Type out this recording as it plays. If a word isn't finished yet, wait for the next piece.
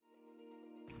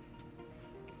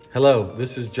Hello,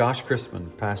 this is Josh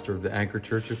Chrisman, pastor of the Anchor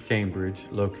Church of Cambridge,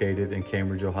 located in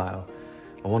Cambridge, Ohio.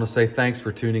 I want to say thanks for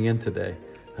tuning in today.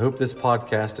 I hope this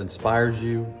podcast inspires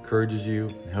you, encourages you,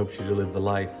 and helps you to live the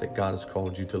life that God has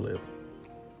called you to live.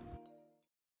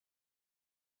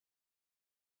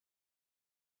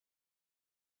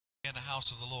 In the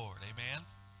house of the Lord. Amen.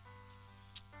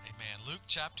 Amen. Luke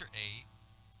chapter 8.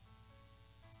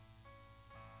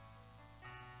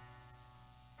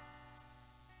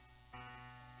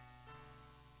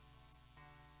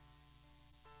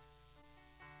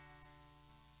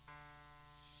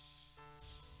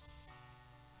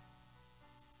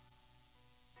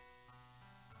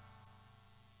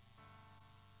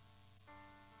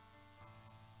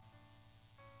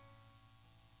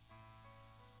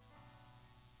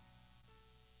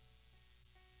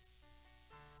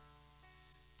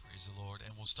 Praise the Lord.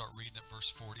 And we'll start reading at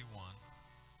verse 41.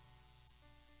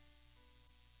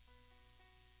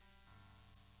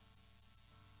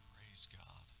 Praise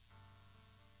God.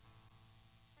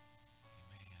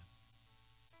 Amen.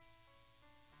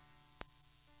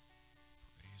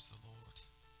 Praise the Lord.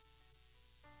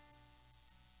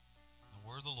 The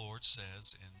word of the Lord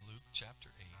says in Luke chapter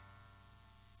 8,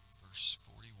 verse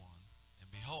 41, "And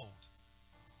behold,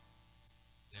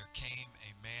 there came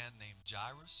a man named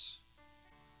Jairus,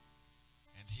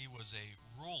 and he was a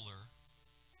ruler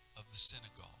of the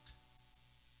synagogue.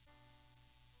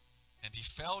 And he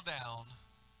fell down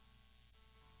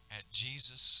at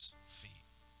Jesus' feet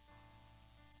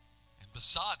and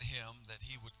besought him that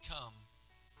he would come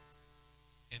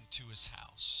into his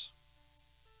house.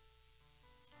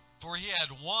 For he had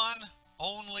one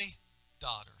only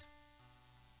daughter,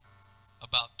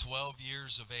 about 12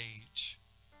 years of age,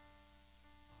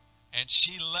 and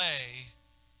she lay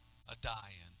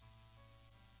a-dying.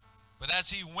 But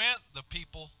as he went, the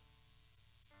people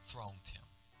thronged him.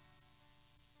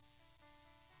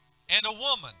 And a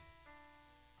woman,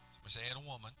 somebody say, and a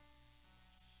woman,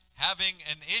 having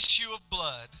an issue of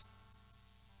blood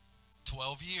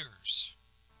 12 years,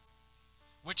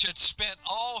 which had spent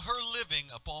all her living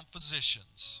upon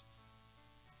physicians,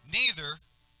 neither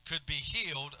could be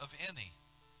healed of any,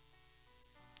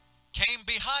 came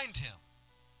behind him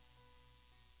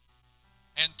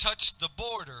and touched the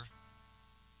border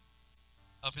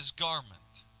of his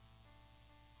garment.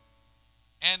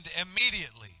 And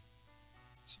immediately,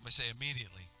 somebody say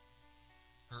immediately,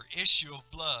 her issue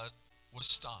of blood was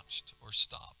staunched or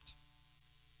stopped.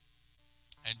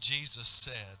 And Jesus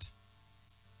said,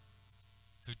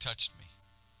 who touched me?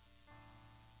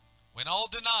 When all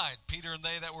denied, Peter and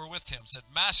they that were with him said,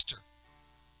 Master,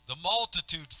 the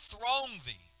multitude throng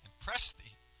thee and press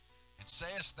thee, and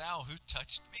sayest thou, who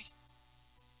touched me?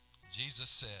 Jesus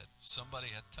said, somebody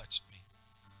had touched me,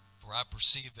 for I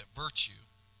perceive that virtue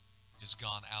is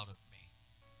gone out of me.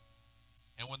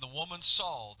 And when the woman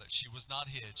saw that she was not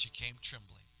hid, she came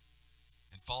trembling.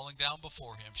 And falling down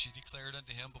before him, she declared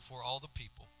unto him before all the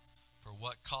people for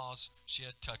what cause she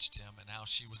had touched him, and how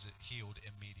she was healed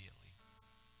immediately.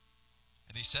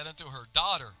 And he said unto her,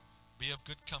 Daughter, be of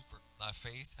good comfort. Thy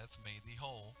faith hath made thee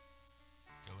whole.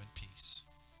 Go in peace.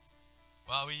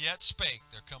 While he yet spake,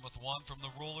 there cometh one from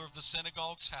the ruler of the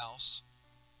synagogue's house,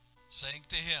 saying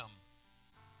to him,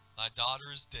 Thy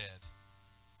daughter is dead.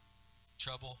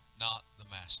 Trouble not the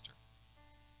master.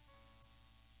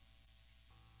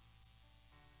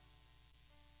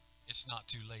 It's not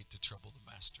too late to trouble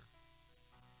the master.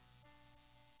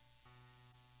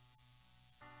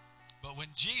 But when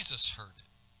Jesus heard it,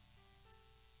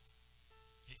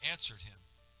 he answered him,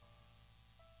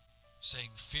 saying,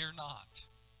 Fear not.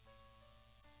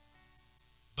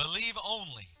 Believe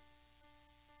only,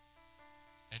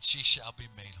 and she shall be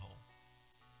made whole.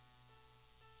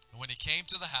 And when he came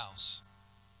to the house,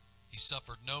 he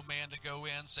suffered no man to go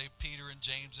in, save Peter and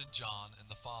James and John and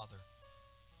the father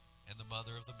and the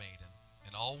mother of the maiden.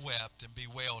 And all wept and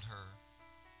bewailed her.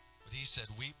 But he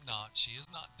said, Weep not, she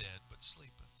is not dead, but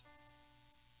sleepeth.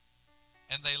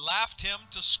 And they laughed him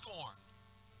to scorn,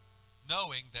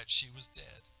 knowing that she was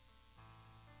dead.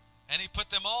 And he put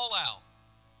them all out,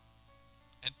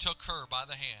 and took her by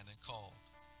the hand and called,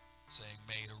 saying,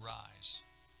 Maid, arise.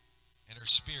 And her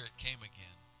spirit came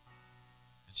again.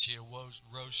 And she arose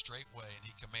straightway, and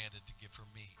he commanded to give her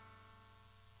meat.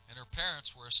 And her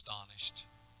parents were astonished.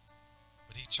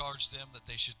 But he charged them that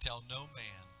they should tell no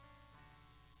man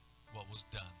what was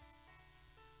done.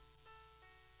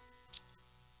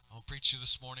 I'll preach you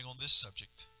this morning on this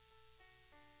subject.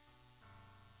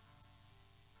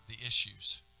 The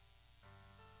issues.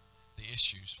 The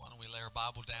issues. Why don't we lay our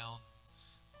Bible down?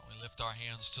 Why don't we lift our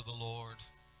hands to the Lord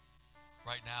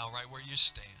right now, right where you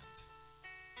stand.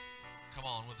 Come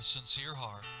on, with a sincere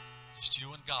heart. Just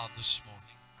you and God this morning.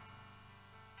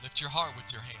 Lift your heart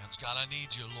with your hands. God, I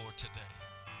need you, Lord, today.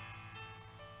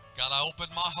 God, I open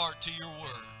my heart to your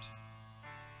word,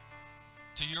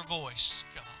 to your voice,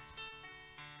 God.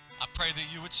 I pray that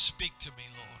you would speak to me,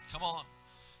 Lord. Come on.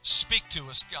 Speak to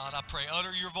us, God. I pray.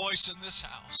 Utter your voice in this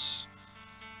house.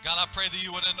 God, I pray that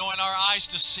you would anoint our eyes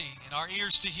to see and our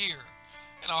ears to hear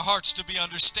and our hearts to be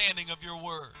understanding of your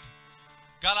word.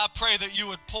 God, I pray that you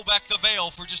would pull back the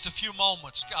veil for just a few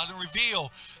moments, God, and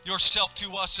reveal yourself to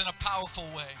us in a powerful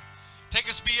way. Take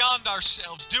us beyond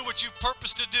ourselves. Do what you've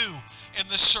purposed to do in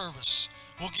this service.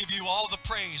 We'll give you all the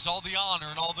praise, all the honor,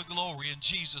 and all the glory in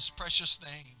Jesus' precious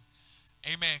name.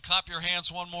 Amen. Clap your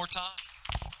hands one more time.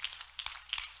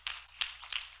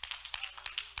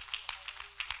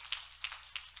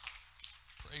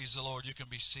 Praise the Lord. You can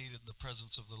be seated in the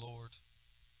presence of the Lord.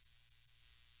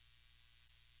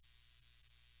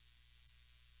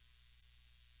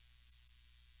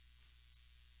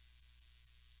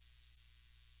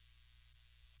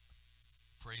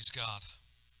 Praise God.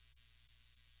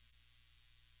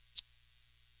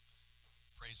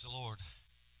 Praise the Lord.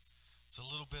 It's a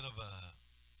little bit of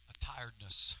a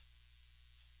tiredness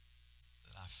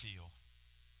that I feel.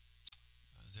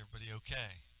 Is everybody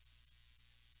okay?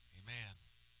 Amen.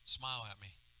 Smile at me.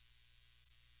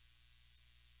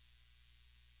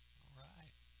 All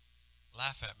right.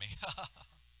 Laugh at me.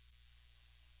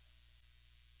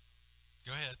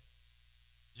 Go ahead.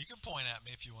 You can point at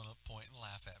me if you want to point and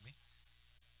laugh at me.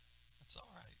 That's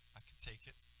all right. I can take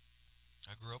it.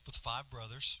 I grew up with 5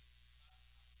 brothers.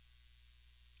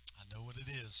 I know what it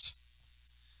is.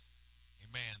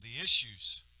 Amen. The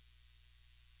issues.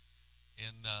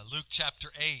 In Luke chapter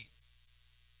 8,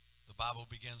 the Bible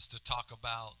begins to talk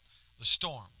about the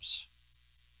storms.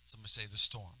 Somebody say the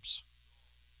storms.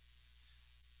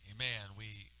 Amen.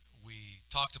 We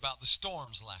talked about the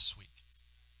storms last week.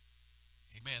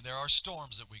 Amen. There are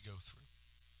storms that we go through.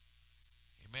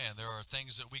 Amen. There are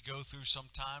things that we go through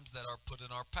sometimes that are put in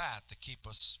our path to keep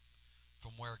us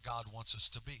from where God wants us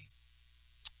to be.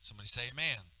 Somebody say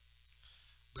amen.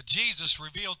 But Jesus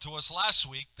revealed to us last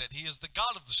week that he is the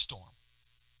God of the storm.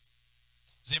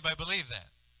 Does anybody believe that?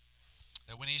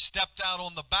 That when he stepped out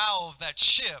on the bow of that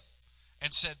ship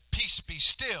and said, "Peace, be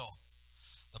still,"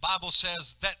 the Bible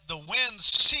says that the wind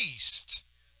ceased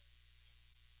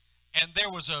and there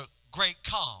was a great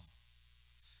calm.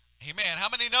 Amen. How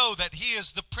many know that he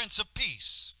is the Prince of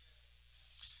Peace?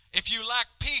 If you lack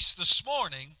peace this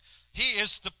morning, he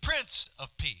is the Prince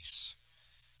of Peace.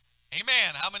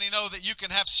 Amen. How many know that you can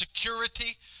have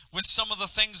security with some of the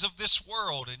things of this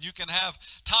world, and you can have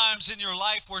times in your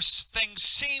life where things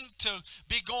seem to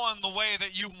be going the way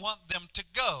that you want them to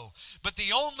go? But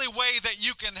the only way that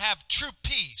you can have true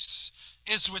peace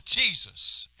is with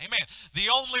Jesus. Amen. The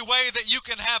only way that you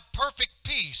can have perfect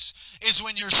peace is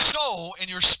when your soul and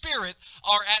your spirit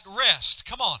are at rest.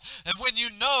 Come on. And when you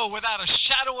know without a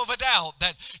shadow of a doubt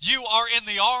that you are in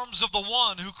the arms of the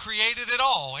one who created it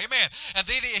all. Amen. And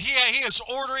he is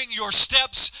ordering your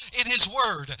steps in his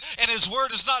word. And his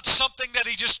word is not something that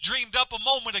he just dreamed up a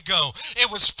moment ago. It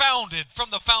was founded from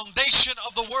the foundation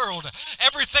of the world.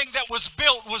 Everything that was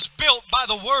built by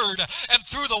the word and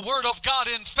through the word of God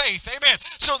in faith. Amen.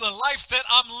 So the life that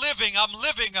I'm living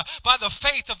by the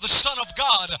faith of the Son of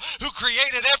God who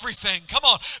created everything. Come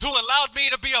on. Who allowed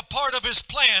me to be a part of his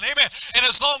plan. Amen. And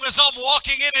as long as I'm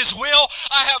walking in his will,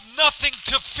 I have nothing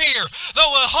to fear.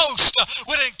 Though a host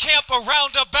would encamp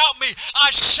around about me, I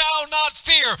shall not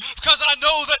fear, because I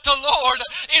know that the Lord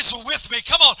is with me.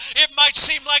 Come on. It might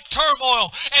seem like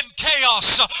turmoil and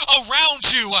chaos around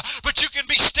you, but you can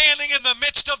be standing in the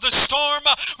midst of the storm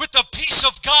with the peace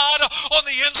of God on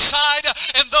the inside.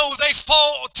 And though they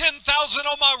fall 10,000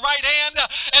 on my right hand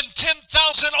and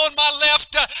 10,000 on my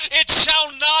left, it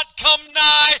shall not come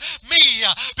nigh me,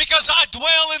 because I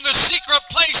dwell in the secret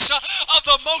place of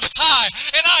the Most High,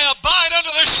 and I abide under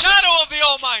the shadow of the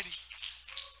Almighty.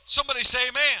 Somebody say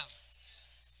amen.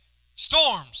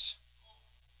 Storms.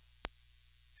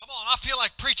 Come on, I feel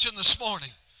like preaching this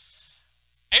morning.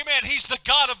 Amen. He's the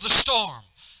God of the storm.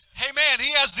 Amen.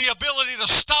 He has the ability to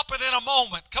stop it in a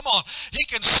moment. Come on. He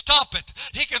can stop it.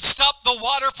 He can stop the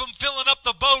water from filling up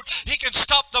the boat. He can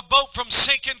stop the boat from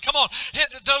sinking. Come on.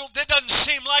 It doesn't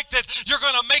seem like that you're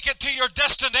going to make it to your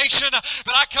destination,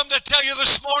 but I come to tell you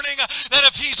this morning that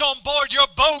if he's on board your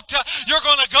boat, you're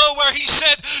going to go where he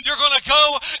said you're going to go,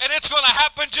 and it's going to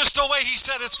happen just the way he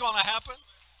said it's going to happen.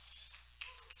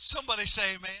 Somebody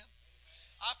say amen.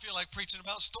 I feel like preaching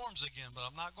about storms again, but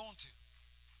I'm not going to.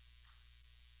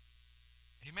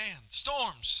 Amen.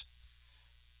 Storms.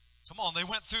 Come on, they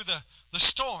went through the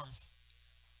storm,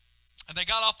 and they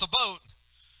got off the boat,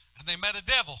 and they met a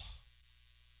devil.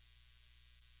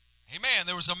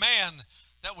 was a man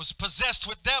that was possessed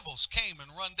with devils, came and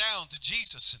run down to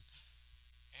Jesus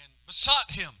and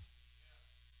besought him.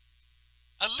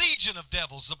 A legion of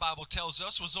devils, the Bible tells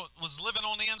us, was living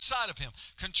on the inside of him,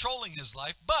 controlling his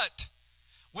life. But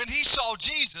when he saw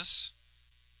Jesus,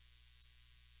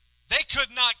 they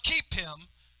could not keep him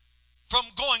from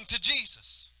going to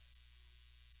Jesus.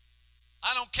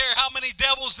 I don't care how many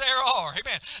devils there are.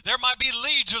 Amen. There might be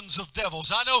legions of devils.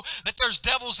 I know that there's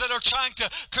devils that are trying to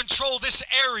control this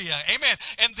area. Amen.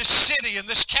 And this city and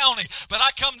this county. But I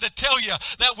come to tell you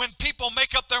that when people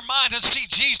make up their mind and see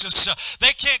Jesus, they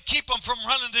can't keep them from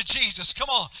running to Jesus. Come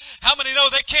on. How many know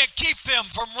they can't keep them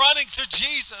from running to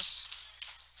Jesus?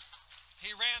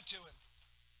 He ran to him,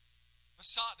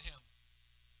 besought him.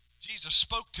 Jesus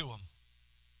spoke to him.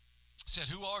 Said,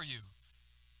 "Who are you?"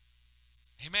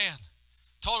 Amen.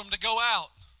 Told him to go out.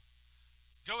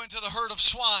 Go into the herd of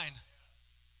swine.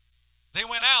 They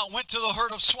went out, went to the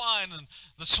herd of swine, and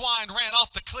the swine ran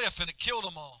off the cliff and it killed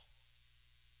them all.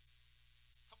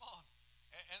 Come on.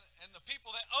 And the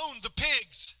people that owned the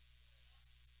pigs,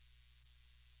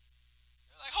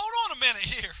 they're like, hold on a minute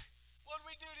here. What did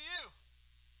we do to you?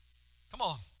 Come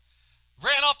on.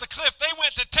 Ran off the cliff. They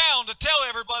went to town to tell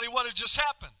everybody what had just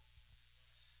happened.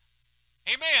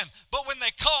 Amen. But when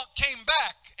they came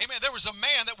back, amen, there was a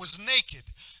man that was naked.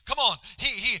 Come on.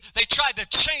 They tried to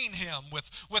chain him with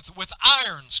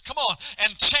irons. Come on.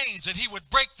 And chains, and he would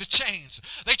break the chains.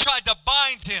 They tried to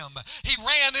bind him. He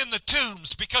ran in the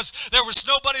tombs because there was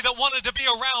nobody that wanted to be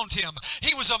around him.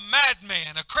 He was a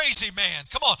madman, a crazy man.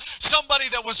 Come on. Somebody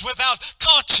that was without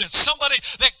conscience. Somebody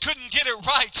that couldn't get it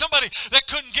right. Somebody that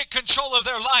couldn't get control of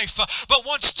their life. But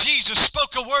once Jesus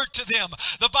spoke a word to them,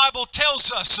 the Bible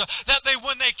tells us that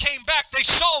when they came back, they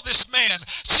saw this man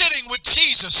sitting with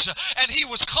Jesus, and he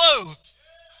was clothed.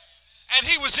 And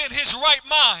he was in his right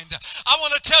mind. I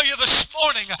want to tell you this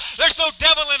morning, there's no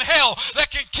devil in hell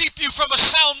that can keep you from a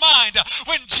sound mind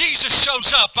when Jesus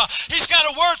shows up. He's got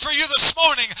a word for you this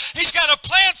morning. He's got a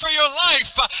plan for your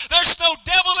life. There's no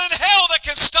devil in hell that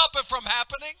can stop it from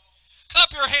happening.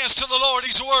 Clap your hands to the Lord.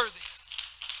 He's worthy.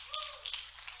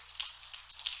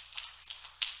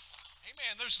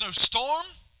 Amen. There's no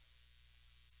storm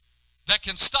that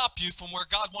can stop you from where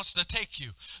God wants to take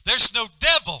you. There's no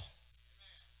devil,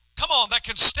 come on, that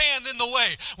can stand in the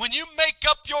way. When you make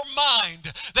up your mind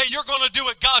that you're going to do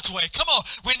it God's way, come on,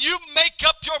 when you make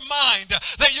up your mind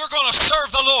that you're going to serve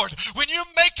the Lord, when you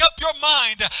make up your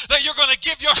mind that you're going to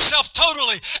give yourself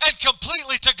totally and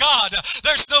completely to God,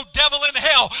 there's no devil in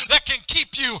hell that can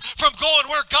keep you from going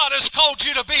where God has called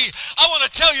you to be. I want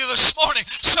to tell you this morning,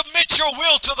 submit your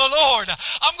will to the Lord.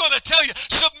 I'm going to tell you,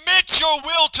 submit your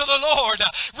will to the Lord.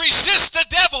 Resist the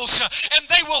devils and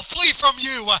they will flee from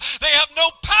you. They have no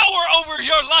power over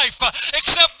your life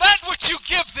except that which you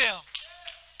give them.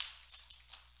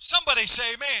 Somebody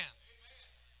say amen.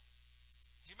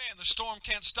 Amen. The storm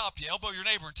can't stop you. Elbow your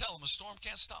neighbor and tell him the storm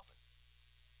can't stop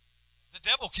it. The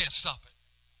devil can't stop it.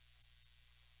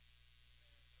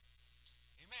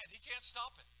 Amen. He can't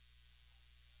stop it.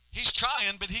 He's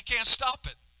trying, but he can't stop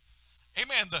it.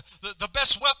 Amen. The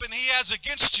best weapon he has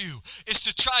against you is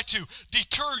to try to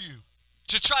deter you,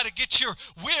 to try to get your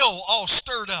will all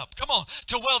stirred up. Come on,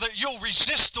 to that you'll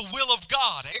resist the will of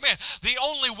God. Amen. The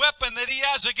only weapon that he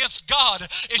has against God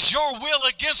is your will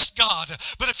against God.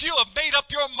 But if you have made up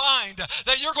your mind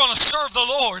that you're going to serve the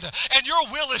Lord and your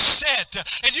will is set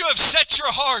and you have set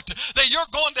your heart that you're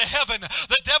going to heaven,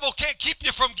 the devil can't keep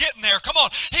you from getting there. Come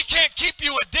on. He can't keep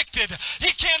you addicted.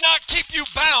 He cannot keep you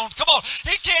bound. Come on.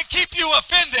 He can't keep you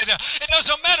offended. It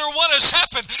doesn't matter what has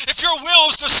happened. If your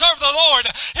will is to serve the Lord,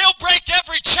 he'll break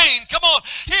every chain. Come on.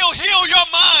 He'll heal your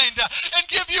mind and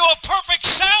give you a perfect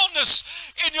soundness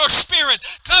in your spirit.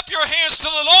 Clap your hands to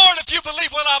the Lord if you believe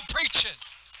what I'm preaching.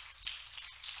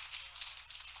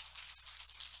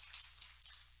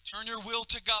 Turn your will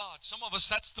to God. Some of us,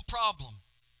 that's the problem.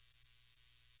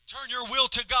 Turn your will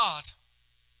to God.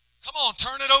 Come on,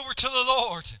 turn it over to the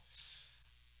Lord.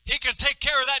 He can take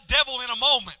care of that devil in a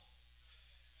moment.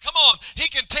 Come on, he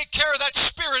can take care of that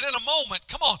spirit in a moment.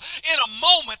 Come on, in a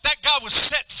moment that guy was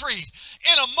set free.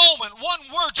 In a moment, one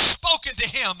word spoken to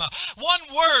him, one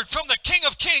word from the King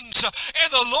of Kings and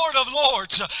the Lord of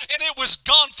Lords, and it was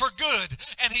gone for good.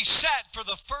 And he sat for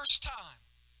the first time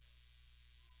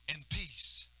in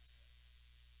peace,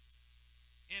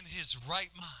 in his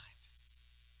right mind.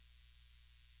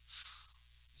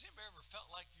 Has anybody ever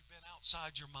felt like you've been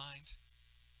outside your mind?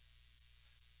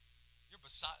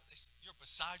 You're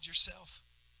beside yourself.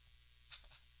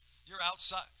 You're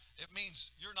outside. It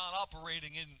means you're not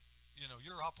operating in,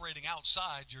 you're operating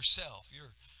outside yourself.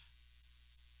 You're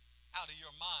out of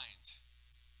your mind.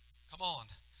 Come on.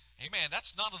 Amen.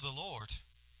 That's not of the Lord.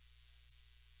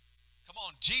 Come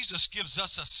on, Jesus gives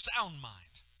us a sound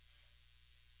mind,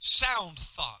 sound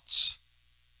thoughts.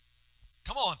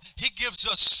 Come on, He gives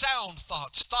us sound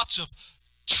thoughts, thoughts of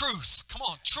truth. Come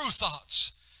on, true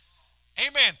thoughts.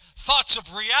 Amen. Thoughts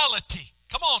of reality.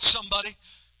 Come on, somebody.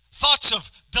 Thoughts of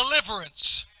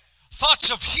deliverance, thoughts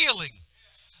of healing,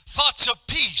 thoughts of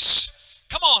peace.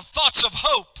 Come on, thoughts of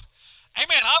hope.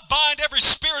 Amen. I bind every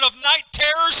spirit of night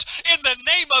terrors in the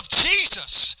name of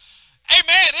Jesus.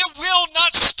 Amen. It will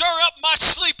not stir up my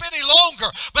sleep any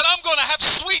longer, but I'm going to have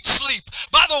sweet sleep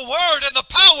by the word and the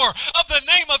power of the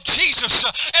name of Jesus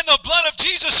and the blood of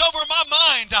Jesus over my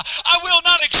mind. I will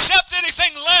not accept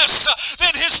anything less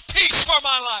than His peace for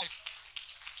my life.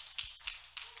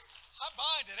 I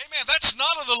bind it. Amen. That's not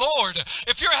of the Lord.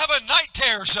 If you're having night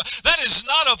terrors, that is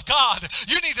not of God.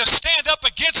 You need to stand up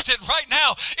against it right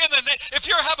now. If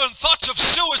you're having thoughts of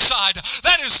suicide,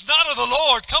 that is not of the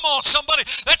Lord. Come on, somebody.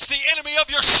 That's the enemy of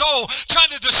your soul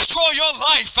trying to destroy your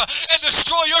life and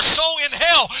destroy your soul in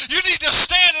hell. You need to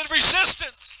stand in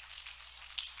resistance.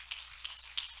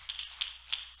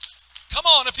 Come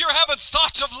on, if you're having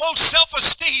thoughts of low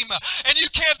self-esteem and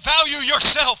you can't value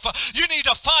yourself, you need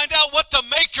to find out what the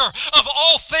maker of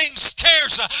all things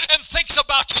cares and thinks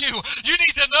about you. You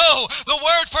need to know the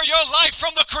word for your life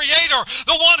from the Creator,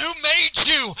 the one who made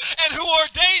you and who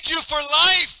ordained you for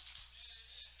life.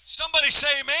 Somebody say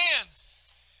amen.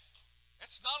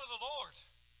 It's not of the Lord.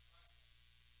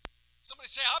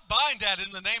 Somebody say, I bind that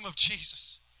in the name of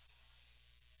Jesus.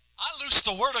 I loose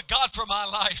the word of God for my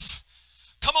life.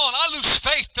 Come on, I loose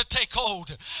faith to take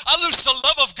hold. I loose the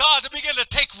love of God to begin to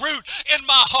take root in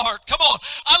my heart. Come on,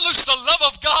 I loose the love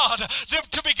of God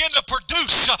to begin to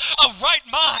produce a right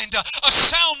mind, a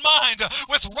sound mind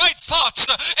with right thoughts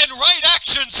and right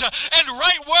actions and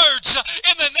right words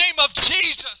in the name of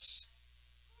Jesus.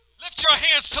 Lift your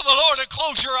hands to the Lord and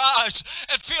close your eyes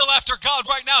and feel after God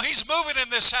right now. He's moving in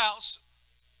this house.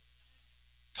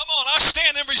 Come on, I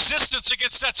stand in resistance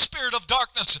against that spirit of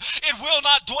darkness. It will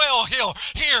not dwell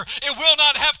here. It will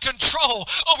not have control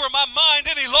over my mind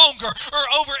any longer or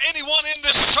over anyone in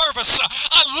this service.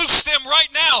 I loose them right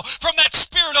now from that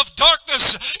spirit of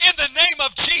darkness in the name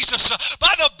of Jesus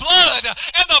by the blood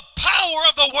and the power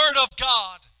of the Word of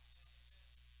God.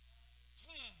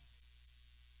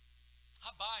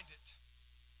 I bind it.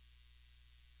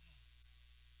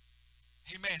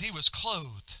 Amen. He was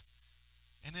clothed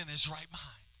and in his right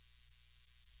mind.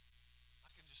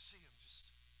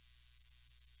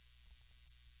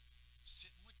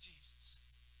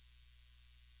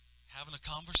 Having a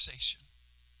conversation.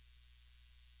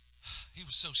 He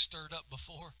was so stirred up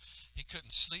before, he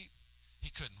couldn't sleep,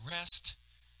 he couldn't rest,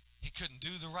 he couldn't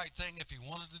do the right thing if he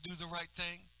wanted to do the right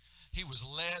thing. He was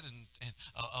led and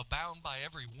bound by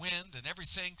every wind and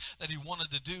everything that he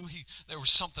wanted to do. There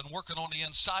was something working on the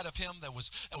inside of him that was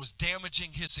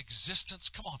damaging his existence.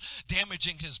 Come on,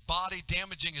 damaging his body,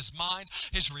 damaging his mind.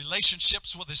 His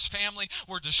relationships with his family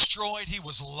were destroyed. He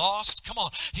was lost. Come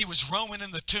on, he was roaming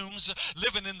in the tombs,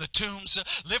 living in the tombs,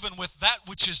 living with that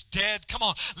which is dead. Come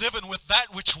on, living with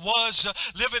that which was,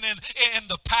 living in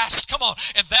the past. Come on,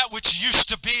 and that which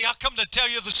used to be. I come to tell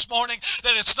you this morning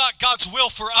that it's not God's will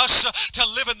for us to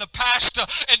live in the past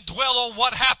and dwell on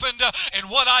what happened and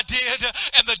what I did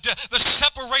and the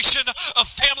separation of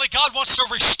family. God wants to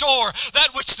restore that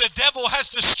which the devil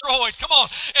has destroyed. Come on.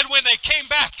 And when they came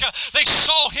back, they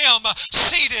saw him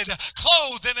seated,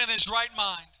 clothed, and in his right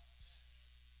mind.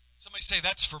 Somebody say,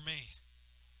 that's for me.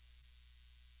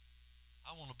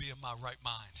 I want to be in my right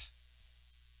mind.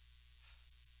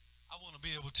 I want to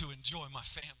be able to enjoy my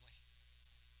family.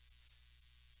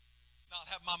 Not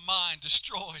have my mind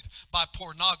destroyed by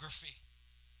pornography.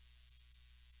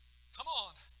 Come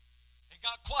on. It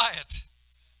got quiet.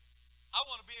 I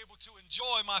want to be able to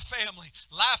enjoy my family,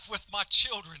 laugh with my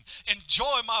children,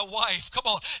 enjoy my wife. Come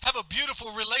on, have a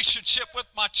beautiful relationship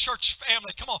with my church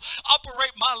family. Come on,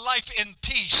 operate my life in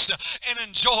peace and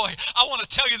enjoy. I want to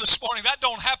tell you this morning, that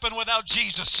don't happen without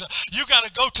Jesus. You got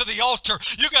to go to the altar.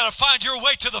 You got to find your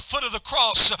way to the foot of the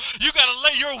cross. You got to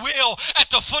lay your will at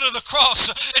the foot of the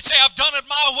cross and say, I've done it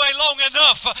my way long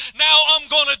enough. Now I'm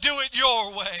going to do it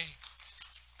your way.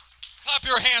 Clap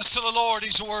your hands to the Lord.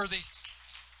 He's worthy.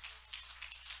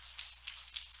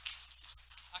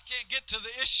 Can't get to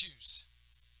the issues.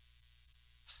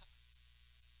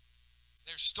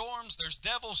 There's storms, there's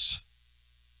devils,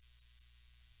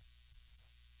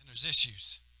 and there's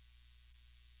issues.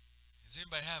 Does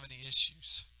anybody have any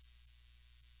issues?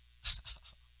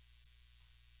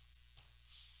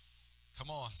 Come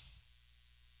on.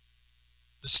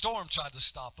 The storm tried to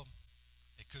stop them.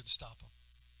 It couldn't stop them.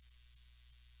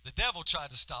 The devil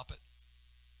tried to stop it.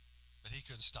 but he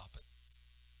couldn't stop it.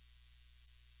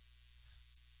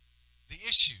 The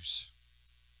issues.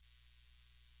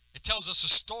 It tells us a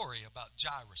story about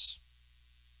Jairus.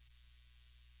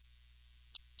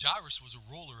 Jairus was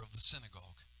a ruler of the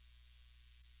synagogue.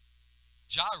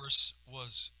 Jairus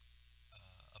was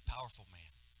a powerful man.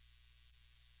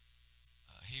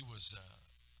 He was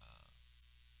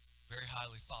very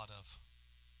highly thought of,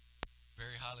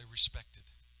 very highly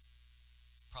respected,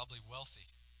 probably wealthy,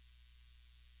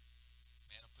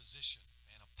 man of position,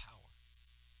 man of power.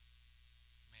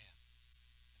 Man.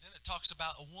 And then it talks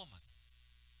about a woman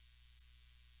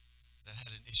that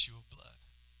had an issue of blood.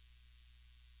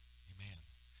 Amen.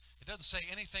 It doesn't say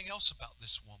anything else about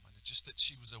this woman. It's just that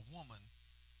she was a woman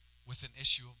with an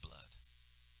issue of blood.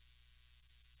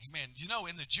 Amen. You know,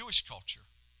 in the Jewish culture,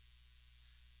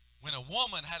 when a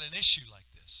woman had an issue like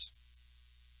this,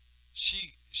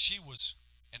 she was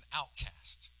an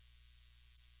outcast.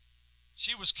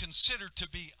 She was considered to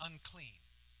be unclean.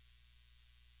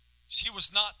 She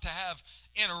was not to have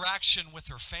interaction with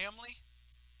her family.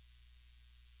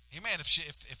 Amen.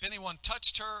 If anyone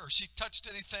touched her or she touched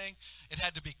anything, it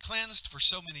had to be cleansed for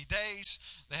so many days.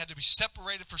 They had to be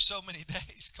separated for so many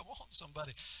days. Come on,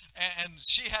 somebody. And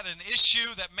she had an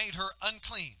issue that made her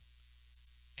unclean.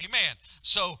 Amen.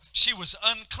 So she was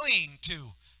unclean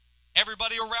to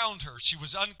everybody around her. She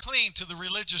was unclean to the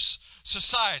religious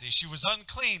society. She was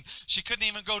unclean. She couldn't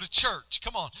even go to church.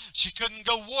 Come on. She couldn't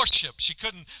go worship. She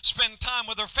couldn't spend time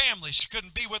with her family. She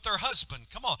couldn't be with her husband.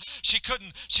 Come on. She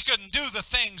couldn't do the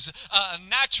things a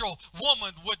natural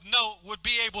woman would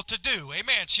be able to do.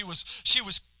 Amen. She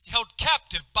was held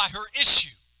captive by her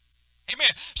issue.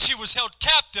 Amen. She was held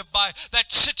captive by that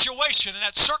situation and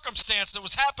that circumstance that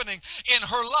was happening in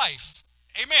her life.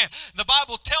 Amen. The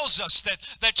Bible tells us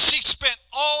that she spent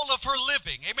all of her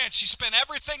living, amen, she spent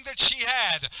everything that she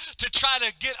had to try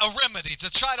to get a remedy,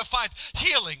 to try to find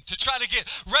healing, to try to get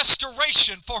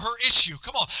restoration for her issue.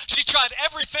 Come on. She tried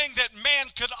everything that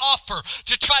man could offer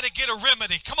to try to get a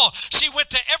remedy. Come on. She went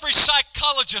to every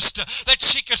psychologist that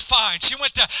she could find. She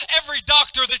went to every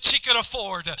doctor that she could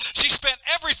afford. She spent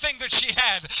everything that she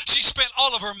had. She spent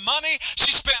all of her money.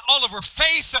 She spent all of her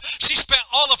faith. She spent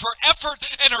all of her effort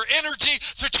and her energy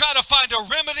to try to find a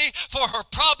remedy for her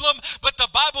problem, but the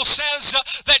Bible says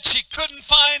that she couldn't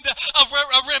find a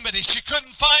remedy. She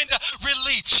couldn't find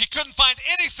relief. She couldn't find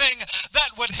anything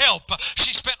that would help.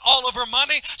 She spent all of her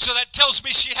money, so that tells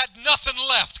me she had nothing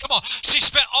left. Come on. She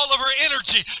spent all of her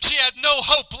energy. She had no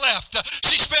hope left.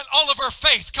 She spent all of her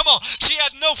faith. Come on. She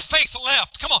had no faith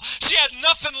left. Come on. She had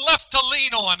nothing left to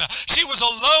lean on. She was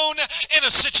alone in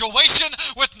a situation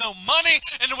with no money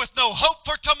and with no hope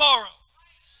for tomorrow.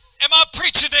 Am I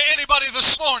preaching to anybody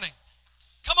this morning?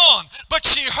 Come on. But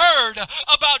she heard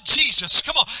about Jesus.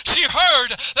 Come on. She heard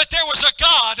that there was a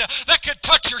God that could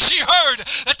touch her. She heard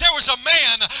that there was a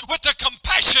man with the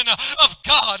compassion of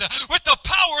God, with the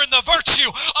power and the virtue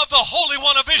of the Holy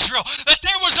One of Israel, that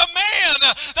there was a man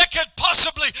that could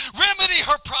possibly remedy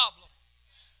her problem.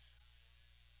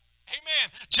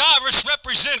 Amen. Jairus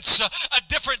represents a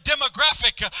different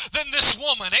demographic than this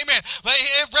woman. Amen.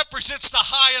 It represents the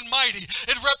high and mighty.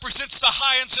 It represents the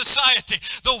high in society,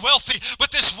 the wealthy.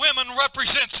 But this woman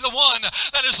represents the one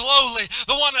that is lowly,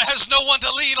 the one that has no one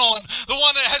to lean on, the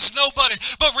one that has nobody.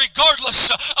 But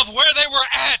regardless of where they were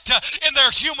at in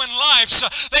their human lives,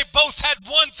 they both had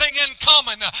one thing in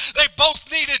common. They both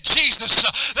needed Jesus.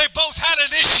 They both had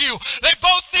an issue. They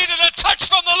both needed a touch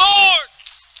from the Lord.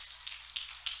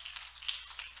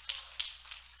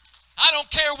 I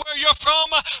don't care where you're from,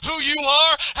 who you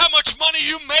are, how much money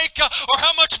you make, or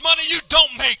how much money you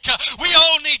don't make. We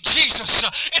all need Jesus.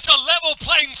 It's a level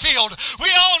playing field. We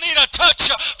all need a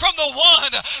touch from the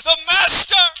one, the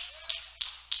Master.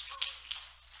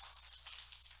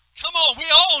 Come on, we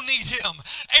all need him.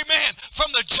 Amen. From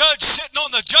the judge sitting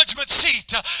on the judgment seat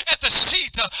at the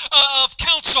seat of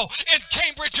council in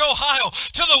Cambridge, Ohio,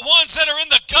 to the ones that are in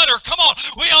the gutter. Come on,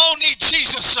 we all need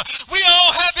Jesus. We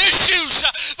all have issues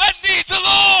that need the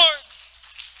Lord.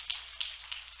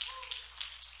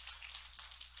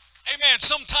 Amen.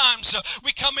 Sometimes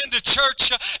we come into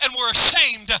church and we're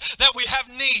ashamed that we have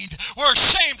need. We're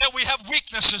ashamed that we have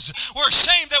weaknesses. We're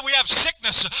ashamed that we have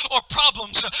sickness or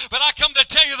problems. But I come to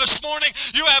tell you this morning,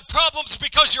 you have problems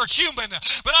because you're human.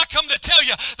 But I come to tell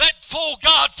you that full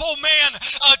God, full man,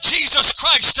 Jesus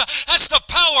Christ has the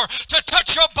power to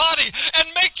touch your body and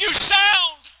make you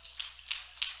sound.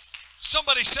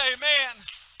 Somebody say amen.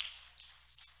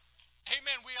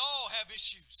 Amen. We all have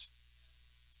issues.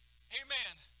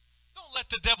 Amen. Don't let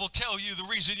the devil tell you the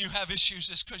reason you have issues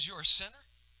is because you're a sinner.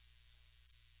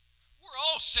 We're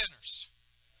all sinners.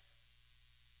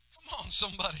 Come on,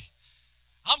 somebody.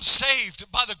 I'm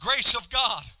saved by the grace of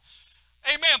God.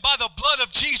 Amen. By the blood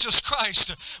of Jesus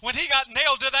Christ. When he got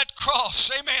nailed to that cross,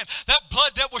 amen, that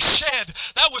blood that was shed,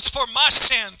 that was for my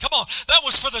sin. Come on. That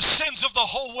was for the sins of the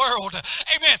whole world.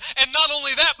 Amen. And not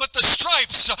only that, but the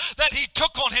stripes that he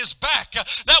took on his back,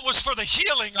 that was for the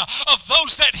healing of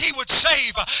those that he would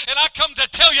save. And I come to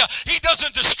tell you, he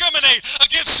doesn't discriminate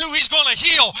against who he's going to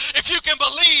heal. If you can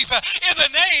believe in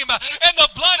the name and the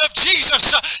blood of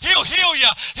Jesus, he'll heal you.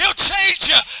 He'll change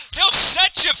you. He'll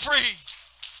set you free.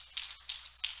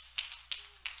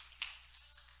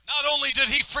 Not only did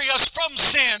he free us from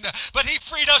sin, but he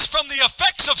freed us from the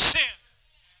effects of sin.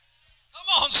 Come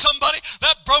on, somebody.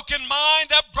 That broken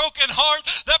mind, that broken heart,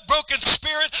 that broken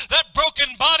spirit, that broken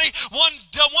body,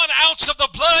 one ounce of the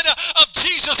blood of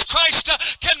Jesus Christ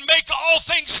can make all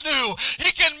things new.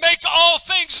 He can make all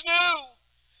things new.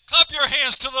 Clap your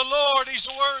hands to the Lord. He's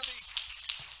worthy.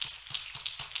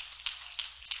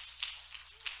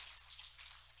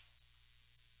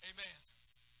 Amen.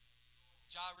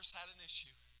 Jairus had an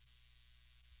issue.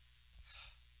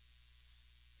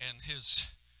 And his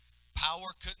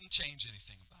power couldn't change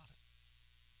anything about it.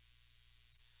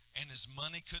 And his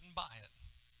money couldn't buy it.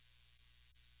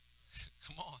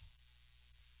 Come on.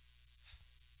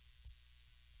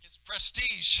 His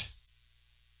prestige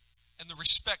and the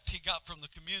respect he got from the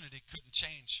community couldn't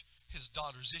change his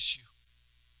daughter's issue.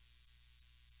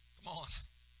 Come on.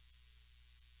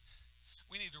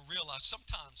 We need to realize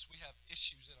sometimes we have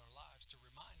issues in our lives to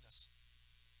remind us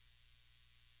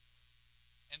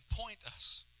and point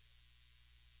us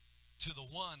to the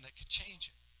one that could change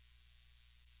it.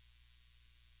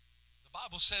 The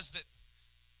Bible says that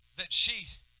she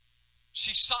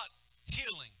sought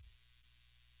healing.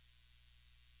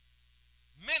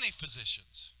 Many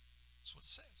physicians. That's what it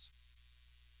says.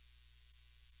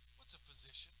 What's a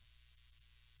physician?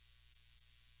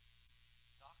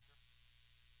 Doctor.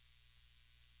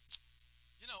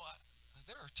 You know,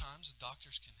 there are times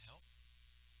doctors can help.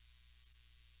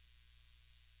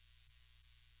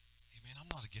 Amen. I'm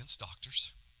not against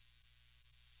doctors,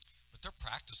 but they're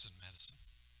practicing medicine.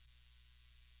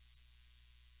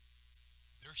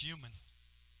 They're human.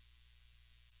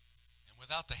 And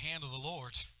without the hand of the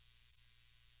Lord,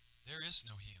 there is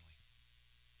no healing.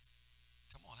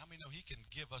 Come on, how many know he can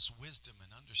give us wisdom and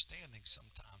understanding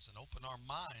sometimes and open our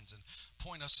minds and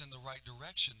point us in the right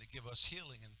direction to give us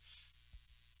healing? And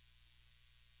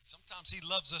sometimes he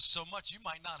loves us so much, you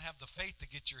might not have the faith to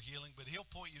get your healing, but he'll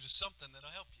point you to something that'll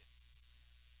help you.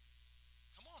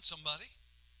 Somebody.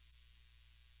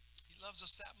 He loves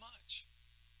us that much.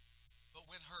 But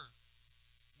when her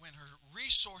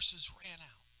resources ran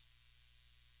out,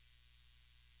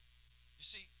 you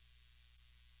see,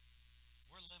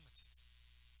 we're limited.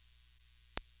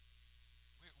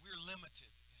 We're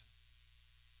limited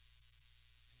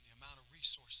in the amount of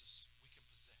resources we can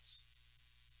possess.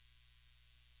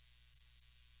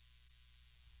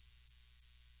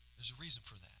 There's a reason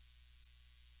for that.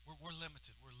 We're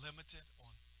limited. We're limited on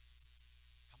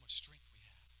strength we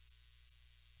have.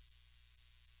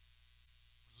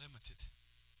 We're limited.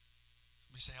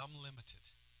 Let me say, I'm limited.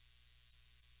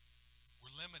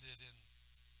 We're limited in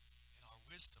our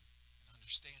wisdom and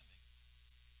understanding.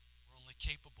 We're only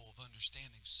capable of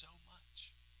understanding so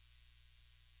much.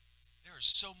 There is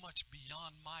so much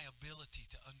beyond my ability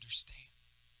to understand.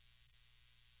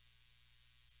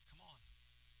 Come on.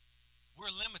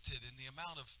 We're limited in the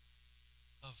amount of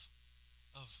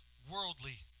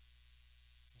worldly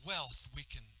wealth we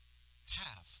can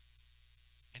have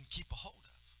and keep a hold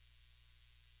of.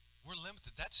 We're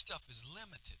limited. That stuff is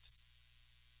limited.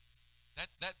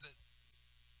 That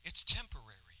it's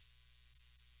temporary.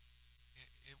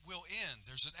 It will end.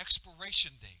 There's an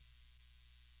expiration date.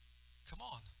 Come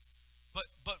on. But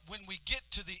when we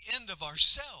get to the end of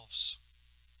ourselves,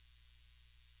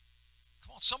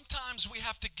 come on, sometimes we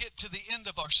have to get to the end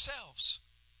of ourselves.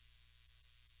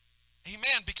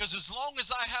 Amen. Because as long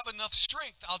as I have enough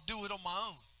strength, I'll do it on my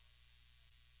own.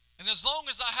 And as long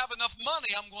as I have enough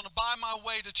money, I'm going to buy my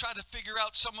way to try to figure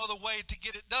out some other way to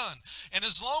get it done. And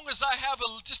as long as I have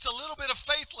just a little bit of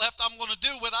faith left, I'm going to do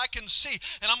what I can see.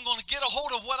 And I'm going to get a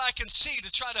hold of what I can see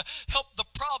to try to help the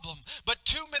problem. But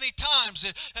too many times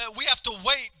we have to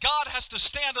wait. God has to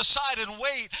stand aside and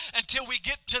wait until we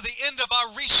get to the end of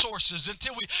our resources,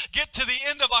 until we get to the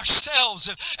end of ourselves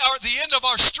and the end of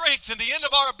our strength and the end of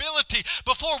our ability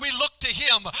before we look to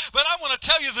Him. But I want to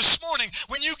tell you this morning,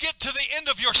 when you get to the end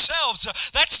of yourself,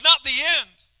 that's not the end.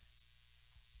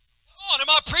 Come on, am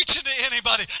I preaching? preaching to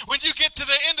anybody? When you get to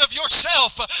the end of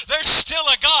yourself, there's still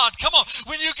a God. Come on.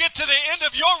 When you get to the end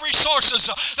of your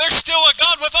resources, there's still a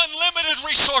God with unlimited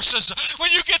resources. When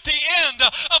you get the end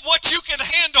of what you can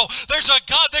handle, there's a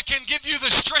God that can give you the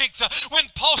strength. When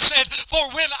Paul said, for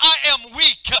when I am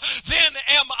weak, then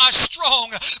am I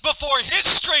strong. Before his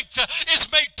strength is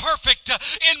made perfect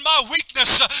in my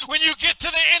weakness. When you get to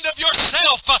the end of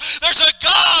yourself, there's a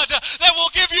God that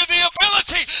will give you the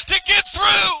ability to get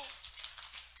through.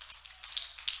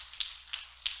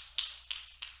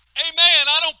 Amen.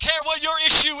 I don't care what your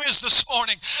issue is this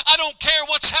morning. I don't care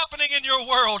what's happening in your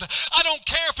world. I don't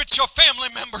care if it's your family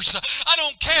members. I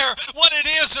don't care what it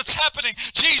is that's happening.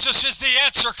 Jesus is the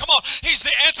answer. Come on. He's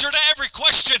the answer to every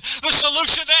question, the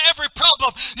solution to every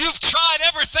problem. You've tried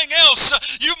everything else.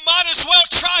 You might as well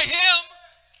try him.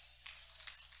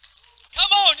 Come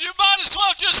on. You might as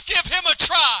well just give him a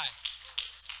try.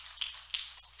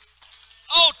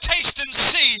 Oh, taste and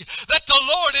see that the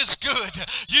Lord is good.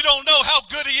 You don't know how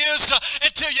good he is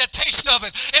until you taste of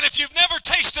it. And if you've never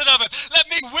tasted of it, let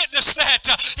me witness that.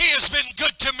 He has been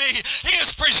good to me. He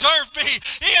has preserved me.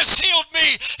 He has healed me.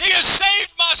 He has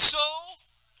saved my soul.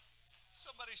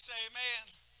 Somebody say amen.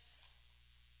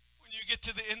 When you get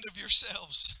to the end of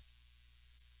yourselves,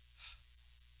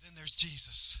 then there's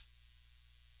Jesus.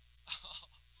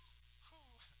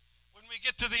 When we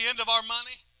get to the end of our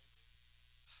money,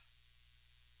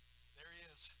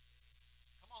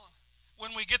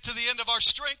 when we get to the end of our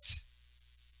strength,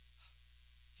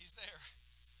 he's there.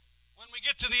 When we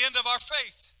get to the end of our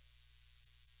faith,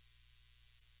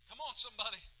 come on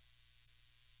somebody,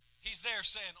 he's there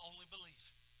saying, only believe.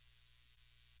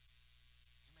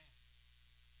 Amen.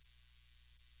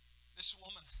 This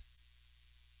woman,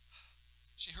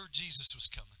 she heard Jesus was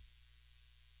coming.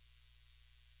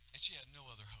 And she had no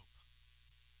other hope.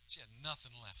 She had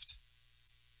nothing left.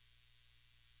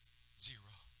 Zero.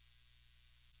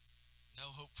 No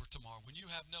hope for tomorrow. When you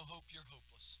have no hope, you're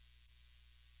hopeless.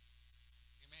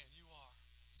 Amen. You are.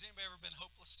 Has anybody ever been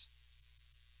hopeless?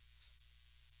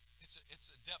 It's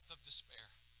a depth of despair.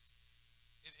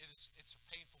 It's a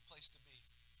painful place to be.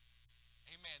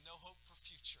 Amen. No hope for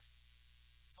future.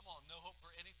 Come on. No hope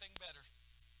for anything better.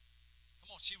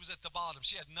 Come on. She was at the bottom.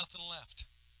 She had nothing left.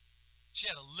 She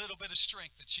had a little bit of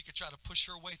strength that she could try to push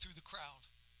her way through the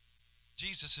crowd.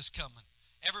 Jesus is coming.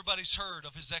 Everybody's heard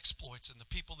of his exploits and the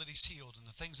people that he's healed and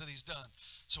the things that he's done.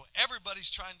 So everybody's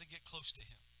trying to get close to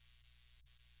him.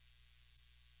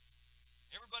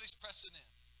 Everybody's pressing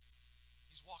in.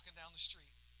 He's walking down the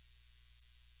street.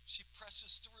 She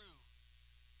presses through.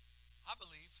 I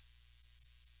believe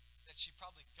that she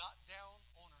probably got down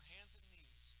on her hands and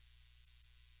knees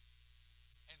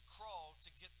and crawled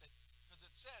to get because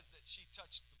it says that she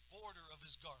touched the border of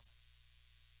his garment,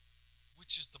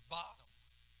 which is the bottom.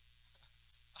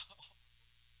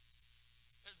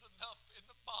 There's enough in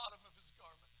the bottom of his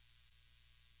garment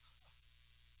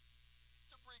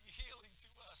to bring healing to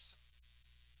us.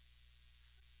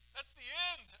 That's the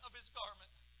end of his garment.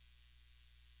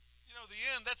 You know, the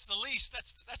end, that's the least.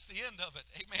 That's the end of it.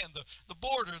 Amen. The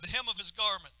border, the hem of his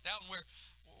garment, down where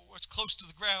it's close to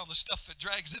the ground, the stuff that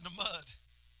drags in the mud.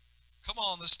 Come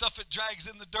on, the stuff that drags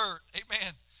in the dirt.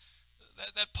 Amen.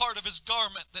 That part of his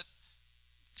garment that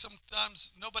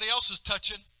sometimes nobody else is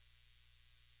touching.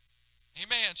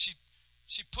 Amen. She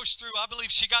pushed through. I believe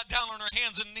she got down on her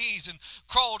hands and knees and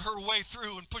crawled her way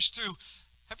through and pushed through.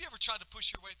 Have you ever tried to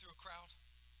push your way through a crowd?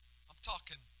 I'm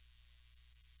talking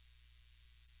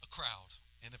a crowd.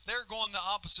 And if they're going the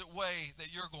opposite way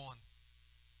that you're going,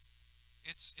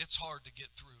 it's hard to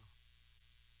get through.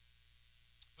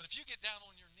 But if you get down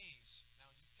on your knees,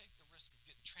 now you take the risk of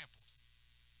getting trampled.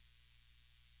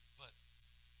 But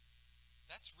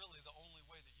that's really the only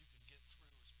way that you can get through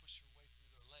is push your way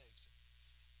through their legs and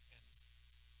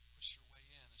push your way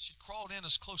in. And she crawled in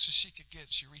as close as she could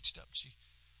get. She reached up.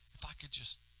 If I could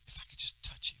just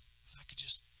touch him, if I could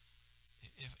just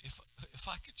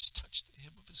touch the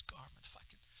hem of his garment, if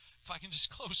I can just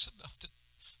close enough to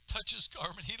touch his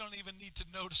garment, he don't even need to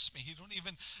notice me. He don't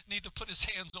even need to put his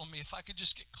hands on me. If I could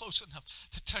just get close enough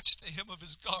to touch the hem of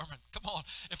his garment. Come on.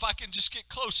 If I can just get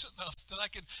close enough that I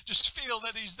can just feel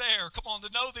that he's there. Come on, to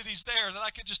know that he's there, that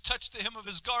I can just touch the hem of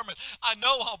his garment. I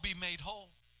know I'll be made whole.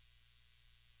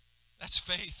 That's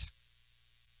faith.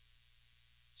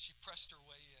 She pressed her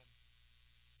way in.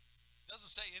 It doesn't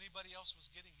say anybody else was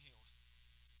getting healed.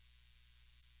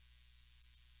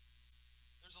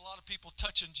 There's a lot of people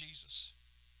touching Jesus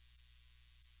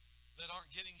that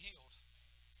aren't getting healed.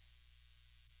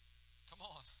 Come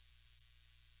on.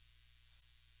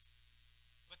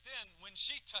 But then when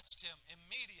she touched him,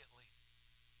 immediately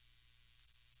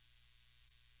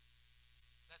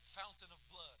that fountain of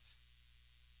blood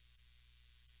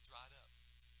dried up.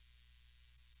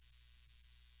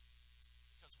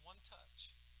 Because one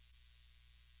touch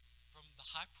from the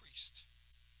high priest.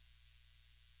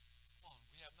 Come on,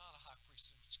 we have not a high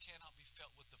priest which cannot be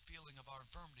felt with the feeling of our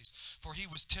infirmities, for he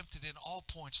was tempted in all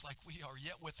points like we are,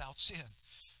 yet without sin.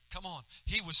 Come on,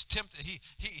 he was tempted.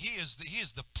 He is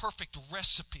the perfect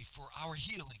recipe for our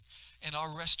healing and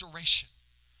our restoration.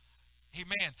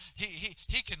 Amen.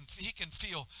 He can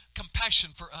feel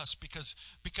compassion for us because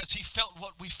he felt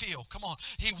what we feel. Come on.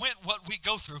 He went what we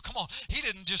go through. Come on. He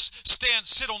didn't just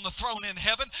sit on the throne in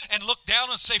heaven and look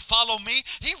down and say, follow me.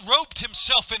 He robed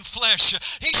himself in flesh.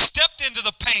 He stepped into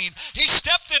the pain. He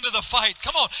stepped into the fight.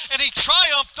 Come on. And he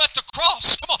triumphed at the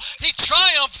cross. Come on. He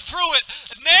triumphed through it,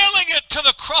 nailing it to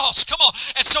the cross. Come on.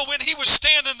 And so when he was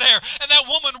standing there and that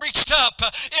woman reached up,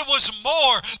 it was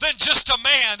more than just a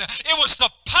man. It was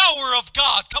the power of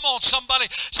God. Come on, somebody.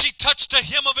 She touched the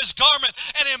hem of his garment,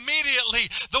 and immediately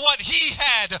what he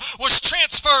had was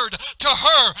transferred to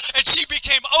her, and she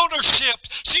became ownership.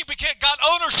 Got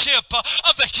ownership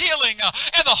of the healing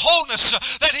and the wholeness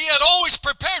that he had always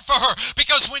prepared for her.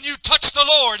 Because when you touch the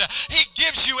Lord, he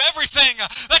gives you everything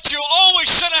that you always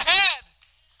should have had.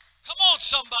 Come on,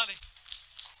 somebody.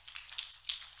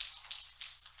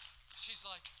 She's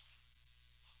like,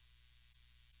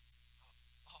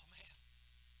 oh man,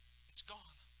 it's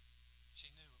gone. She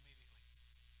knew immediately.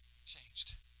 It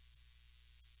changed.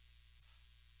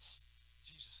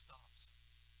 Jesus stops.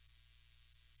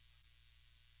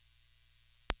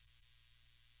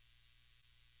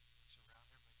 Looks around,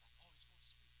 everybody's like, oh, he's going to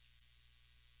speak.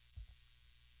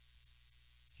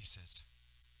 He says,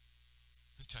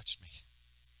 who touched me?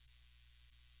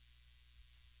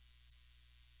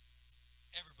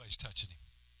 Everybody's touching him.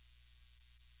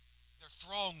 They're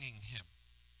thronging him,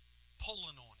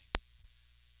 pulling on him,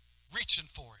 reaching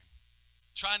for him,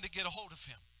 trying to get a hold of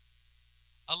him.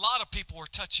 A lot of people were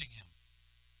touching him.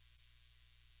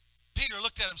 Peter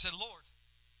looked at him and said, Lord,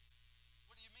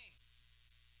 what do you mean?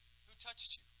 Who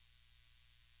touched you?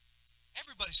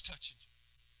 Everybody's touching you.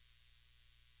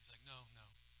 He's like, no.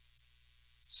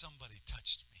 Somebody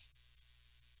touched me.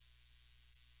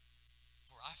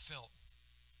 For I felt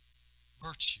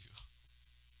virtue.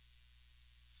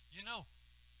 You know,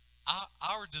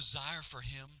 our desire for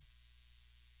him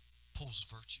pulls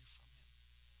virtue from him.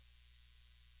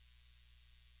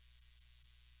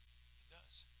 It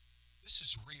does. This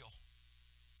is real.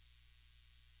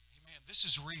 Amen. This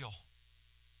is real.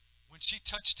 When she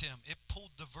touched him, it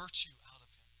pulled the virtue out of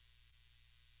him.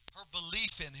 Her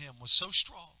belief in him was so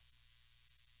strong,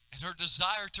 and her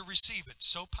desire to receive it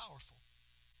so powerful,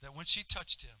 that when she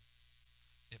touched him,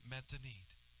 it met the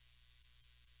need.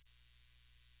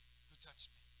 Who touched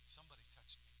me? Somebody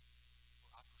touched me.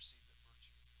 For I perceived that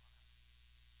virtue had gone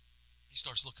out. He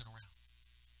starts looking around.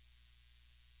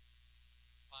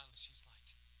 Finally, she's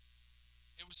like,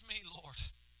 it was me, Lord.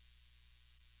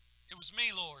 It was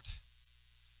me, Lord.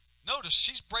 Notice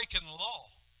she's breaking the law.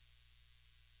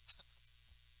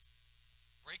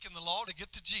 Breaking the law to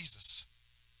get to Jesus.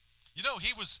 You know,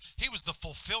 he was the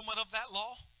fulfillment of that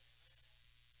law.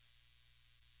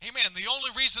 Amen. The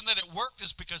only reason that it worked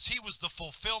is because he was the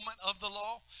fulfillment of the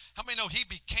law. How many know he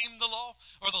became the law,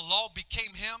 or the law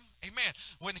became him? Amen.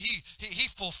 When he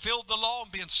fulfilled the law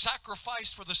and being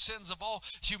sacrificed for the sins of all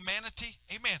humanity.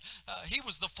 Amen. He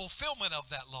was the fulfillment of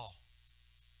that law.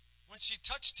 When she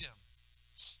touched him,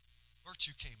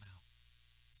 virtue came out.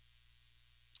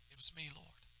 It was me,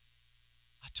 Lord.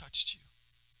 I touched you.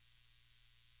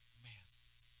 Amen.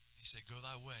 He said, go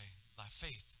thy way. Thy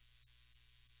faith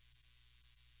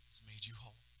has made you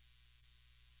whole.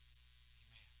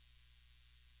 Amen.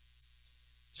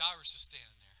 Jairus is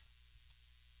standing there.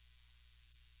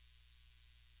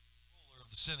 Ruler of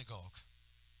the synagogue.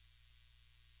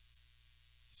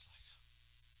 He's like, wow.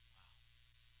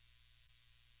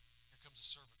 Here comes a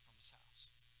servant from his house.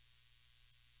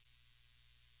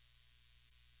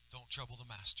 Don't trouble the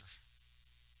master.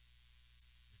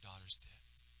 Your daughter's dead.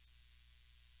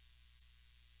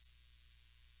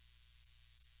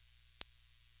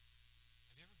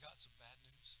 Have you ever got some bad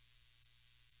news?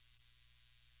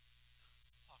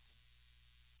 Talking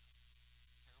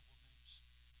terrible news.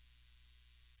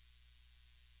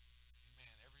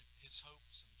 Amen. His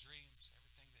hopes and dreams,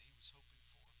 everything that he was hoping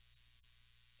for,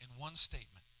 in one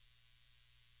statement,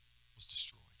 was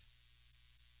destroyed.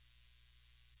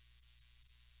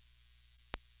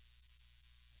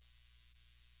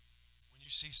 When you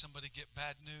see somebody get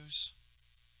bad news,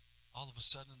 all of a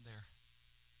sudden their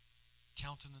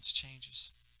countenance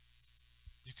changes.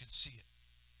 You can see it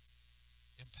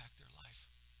impact their life,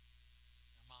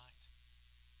 their mind.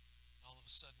 And all of a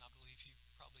sudden, I believe he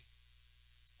probably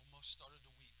started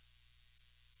to weep.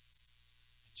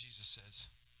 And Jesus says,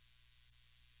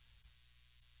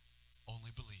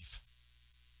 only believe.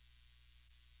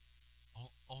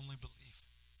 Only believe.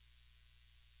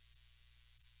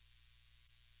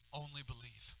 Only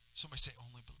believe. Somebody say,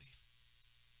 only believe.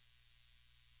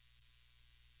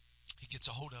 He gets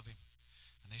a hold of him,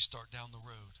 and they start down the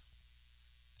road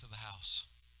to the house.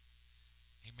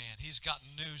 Amen. He's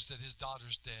gotten news that his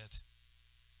daughter's dead.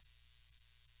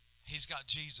 He's got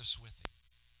Jesus with him.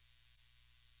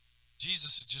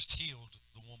 Jesus has just healed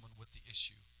the woman with the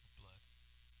issue of blood.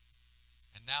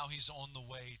 And now he's on the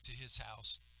way to his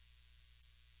house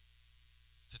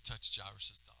to touch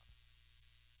Jairus' daughter.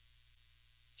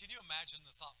 Can you imagine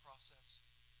the thought process?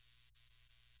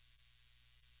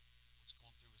 What's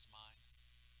going through his mind?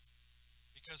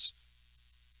 Because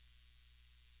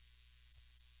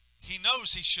he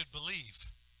knows he should believe,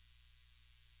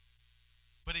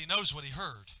 but he knows what he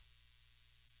heard.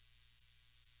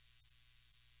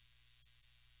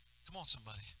 Come on,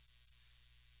 somebody.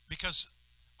 Because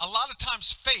a lot of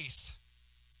times faith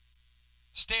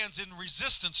stands in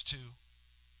resistance to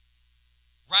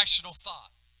rational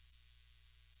thought.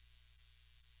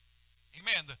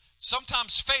 Amen.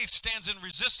 Sometimes faith stands in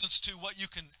resistance to what you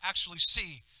can actually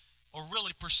see or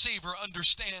really perceive or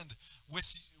understand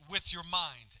with your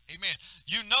mind. Amen.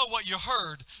 You know what you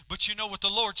heard, but you know what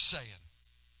the Lord's saying.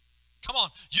 Come on.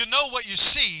 You know what you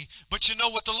see, but you know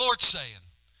what the Lord's saying.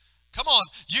 Come on,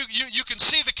 you can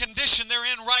see the condition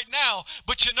they're in right now,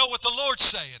 but you know what the Lord's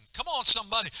saying. Come on,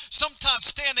 somebody.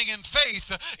 Sometimes standing in faith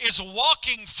is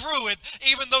walking through it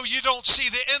even though you don't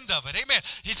see the end of it. Amen.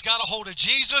 He's got a hold of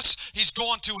Jesus. He's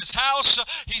going to his house.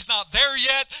 He's not there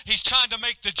yet. He's trying to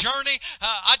make the journey.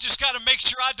 I just got to make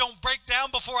sure I don't break down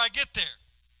before I get there.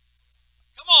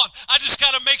 Come on, I just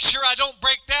got to make sure I don't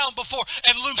break down before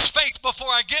and lose faith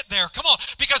before I get there. Come on,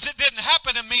 because it didn't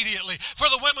happen immediately. For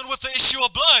the women with the issue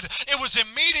of blood, it was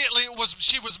immediately,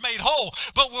 she was made whole.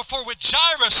 But with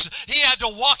Jairus, he had to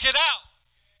walk it out.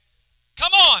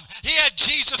 Come on, he had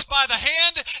Jesus by the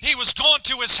hand. He was going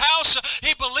to his house.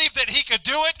 He believed that he could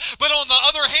do it. But on the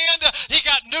other hand, he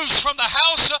got news from the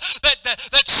house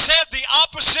that said the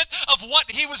opposite of what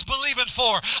he was believing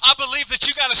for. I believe that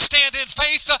you got to stand in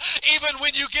faith even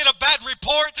when you get a bad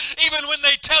report, even when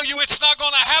they tell you it's not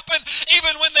going to happen,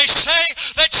 even when they say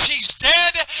that she's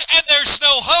dead and there's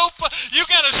no hope. You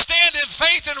got to stand in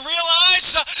faith and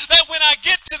realize that when I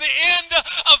get to the end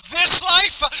of this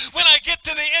life, when I get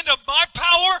to the end of my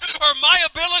power or my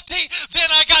ability, then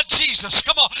I got Jesus.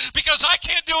 Come on, because I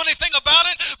can't do anything about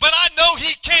it, but I know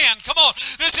he can. Come on,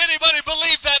 does anybody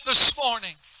believe that this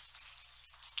morning?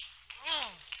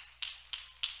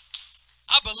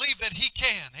 I believe that he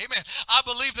can. Amen. I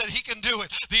believe that he can do it.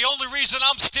 The only reason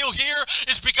I'm still here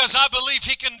is because I believe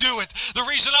he can do it. The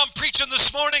reason I'm preaching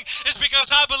this morning is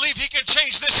because I believe he can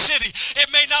change this city. It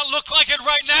may not look like it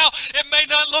right now. It may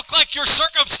not look like your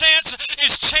circumstance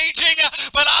is changing,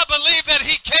 but I believe that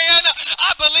he can.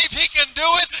 I believe he can do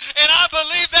it, and I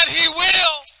believe that he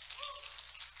will.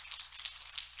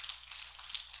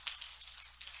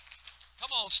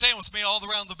 Come on, stand with me all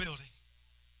around the building.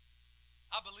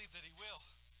 I believe that he will.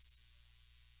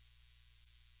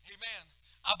 Amen.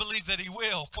 I believe that he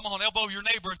will. Come on, elbow your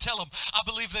neighbor and tell him, I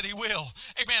believe that he will.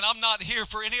 Amen. I'm not here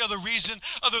for any other reason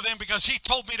other than because he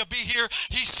told me to be here.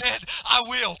 He said, I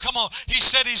will. Come on. He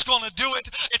said he's going to do it.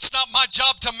 It's not my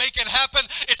job to make it happen.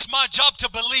 It's my job to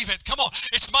believe it. Come on.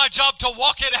 It's my job to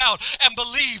walk it out and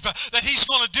believe that he's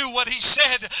going to do what he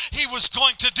said he was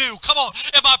going to do. Come on.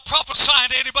 Am I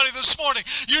prophesying to anybody this morning?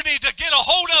 You need to get a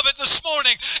hold of it this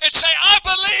morning and say, I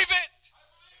believe it.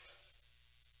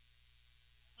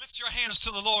 Lift your hands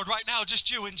to the Lord right now, just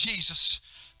you and Jesus.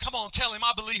 Come on, tell him,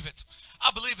 I believe it.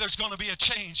 I believe there's going to be a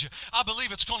change. I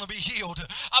believe it's going to be healed.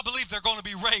 I believe they're going to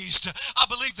be raised. I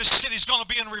believe the city's going to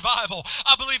be in revival.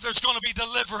 I believe there's going to be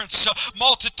deliverance,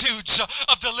 multitudes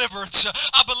of deliverance.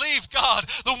 I believe, God,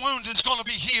 the wound is going to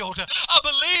be healed. I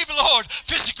believe, Lord,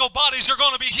 physical bodies are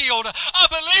going to be healed. I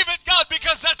believe it, God,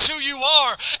 because that's who you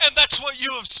are and that's what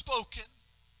you have spoken.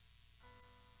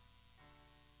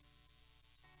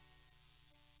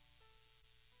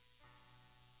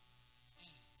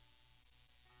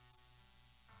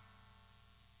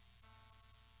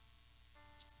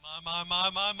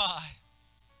 My.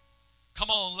 Come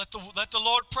on, let the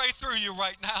Lord pray through you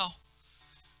right now.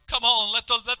 Come on, let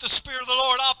the Spirit of the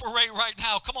Lord operate right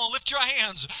now. Come on, lift your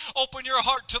hands. Open your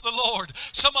heart to the Lord.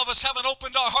 Some of us haven't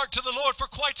opened our heart to the Lord for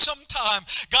quite some time.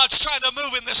 God's trying to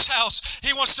move in this house.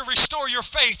 He wants to restore your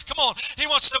faith. Come on, he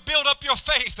wants to build up your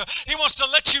faith. He wants to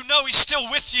let you know he's still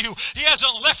with you. He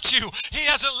hasn't left you. He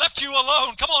hasn't left you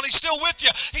alone. Come on, he's still with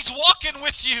you. He's walking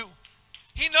with you.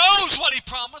 He knows what He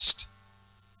promised.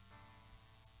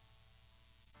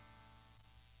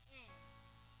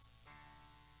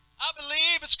 I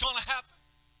believe it's going to happen.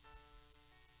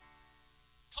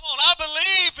 Come on, I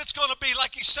believe it's going to be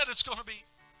like He said it's going to be.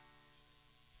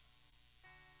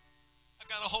 I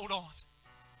got to hold on.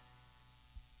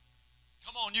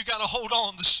 Come on, you got to hold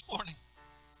on this morning.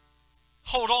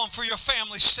 Hold on for your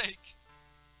family's sake.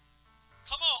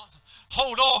 Come on,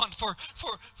 hold on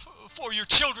for your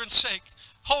children's sake.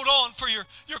 Hold on for your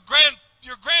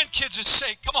grandkids'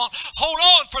 sake. Come on, hold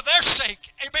on for their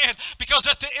sake. Amen. Because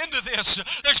at the end of this,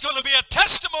 there's going to be a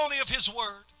testimony of His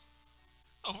word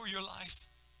over your life.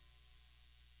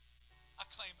 I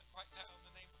claim it right now in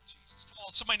the name of Jesus. Come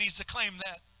on, somebody needs to claim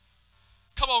that.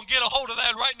 Come on, get a hold of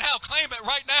that right now. Claim it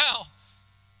right now.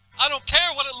 I don't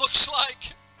care what it looks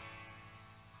like.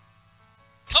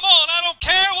 Come on, I don't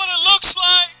care what it looks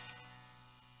like.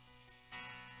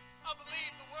 I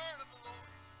believe the word of the Lord.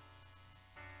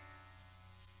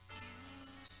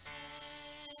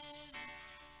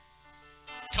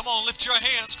 Come on, lift your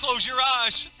hands, close your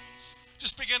eyes.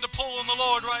 Just begin to pull on the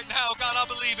Lord right now. God, I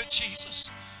believe it, Jesus.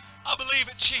 I believe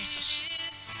it, Jesus.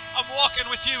 I'm walking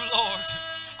with you, Lord.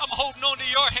 I'm holding on to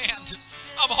your hand.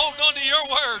 I'm holding on to your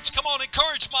words. Come on,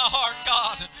 encourage my heart,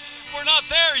 God. We're not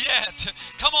there yet.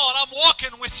 Come on, I'm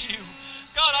walking with you.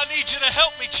 God, I need you to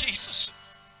help me, Jesus.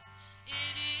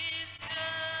 It is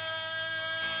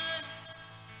done.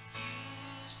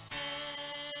 You said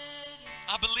it.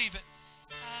 I believe it.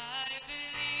 I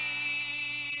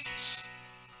believe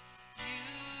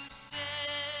you said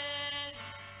it.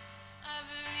 I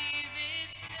believe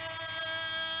it's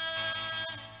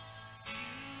done.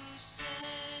 You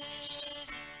said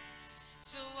it.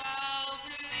 So I'll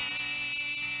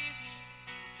believe.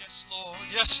 Yes, Lord.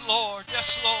 Yes, Lord.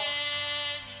 Yes, Lord.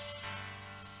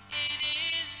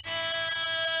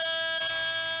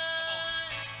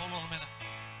 Hold on a minute.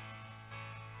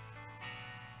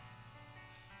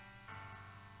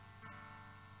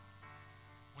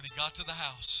 When he got to the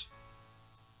house,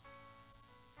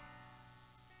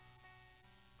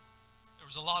 there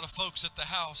was a lot of folks at the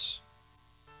house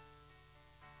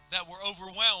that were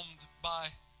overwhelmed by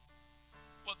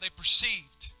what they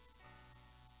perceived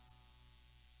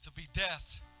to be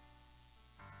death.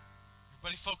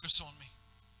 Everybody focus on me.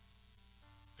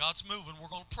 God's moving. We're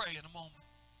going to pray in a moment.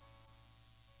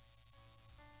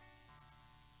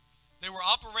 They were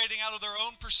operating out of their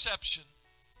own perception.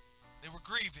 They were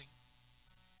grieving.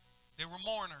 They were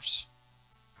mourners.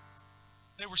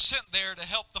 They were sent there to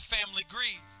help the family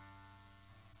grieve.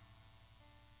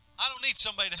 I don't need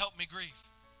somebody to help me grieve.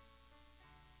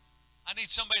 I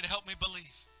need somebody to help me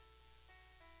believe.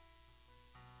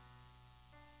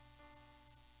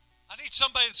 I need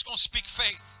somebody that's going to speak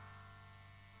faith.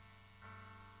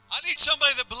 I need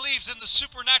somebody that believes in the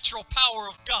supernatural power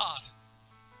of God.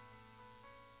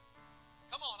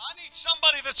 Come on, I need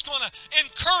somebody that's going to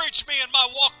encourage me in my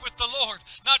walk with the Lord,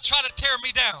 not try to tear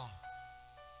me down.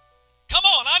 Come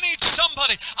on, I need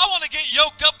somebody. I want to get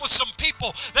yoked up with some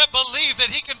people that believe that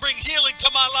He can bring healing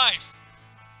to my life.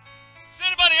 Does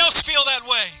anybody else feel that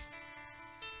way?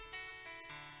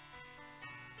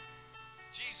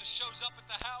 Jesus shows up at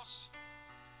the house.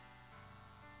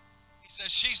 He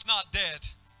says, she's not dead.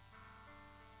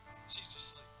 She's just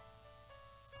sleeping.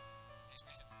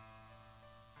 Amen.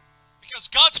 Because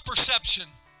God's perception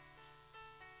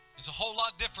is a whole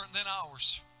lot different than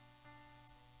ours.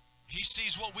 He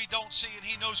sees what we don't see and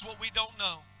He knows what we don't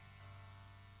know.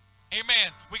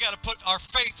 Amen. We got to put our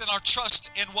faith and our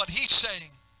trust in what He's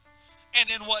saying and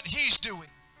in what He's doing.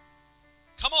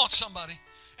 Come on, somebody.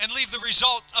 And leave the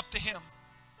result up to Him.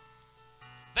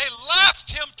 They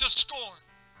laughed Him to scorn.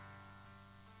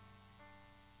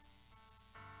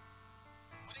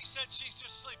 When He said she's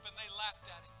just sleeping, they laughed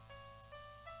at Him.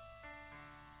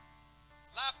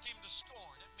 Laughed Him to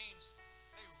scorn. It means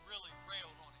they really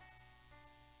railed on Him.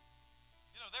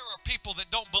 You know, there are people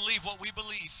that don't believe what we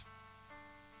believe.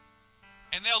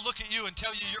 And they'll look at you and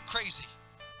tell you you're crazy.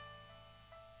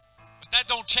 But that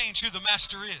don't change who the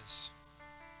master is.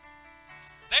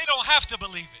 They don't have to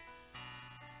believe it.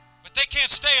 But they can't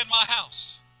stay in my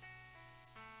house.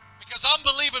 Because I'm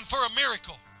believing for a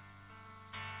miracle.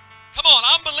 Come on,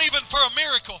 I'm believing for a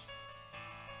miracle.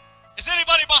 Is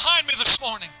anybody behind me this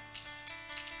morning?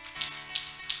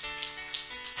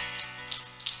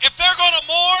 If they're going to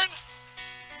mourn,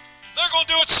 they're going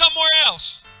to do it somewhere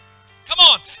else. Come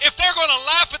on, if they're going to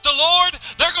laugh at the Lord,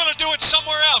 they're going to do it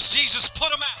somewhere else. Jesus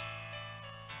put them out.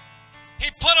 He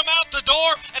put them out the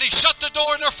door and He shut the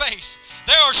door in their face.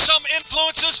 There are some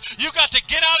influences you got to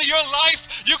get out of your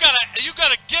life. You got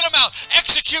to get them out.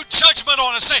 Execute judgment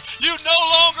on it. Say, you no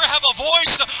longer have a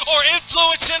voice or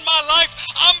influence in my life.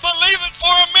 I'm believing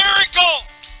for a miracle.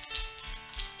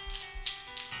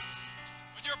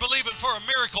 When you're believing for a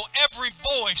miracle, every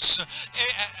voice,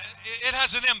 it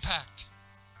has an impact.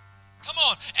 Come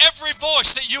on, every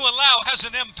voice that you allow has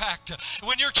an impact.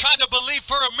 When you're trying to believe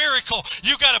for a miracle,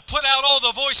 you got to put out all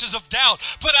the voices of doubt,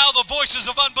 put out the voices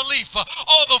of unbelief,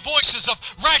 all the voices of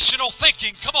rational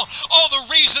thinking. Come on, all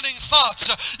the reasoning thoughts.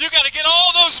 You got to get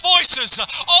all those voices,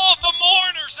 all of the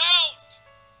mourners out.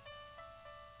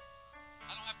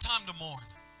 I don't have time to mourn.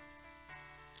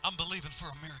 I'm believing for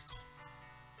a miracle.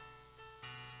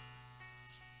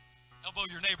 Elbow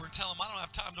your neighbor and tell him, I don't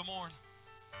have time to mourn.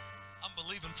 I'm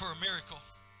believing for a miracle.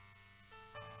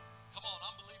 Come on,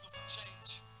 I'm believing for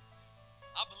change.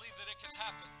 I believe that it can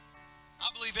happen. I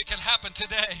believe it can happen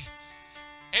today.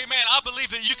 Amen. I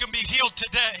believe that you can be healed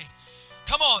today.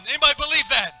 Come on, anybody believe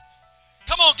that?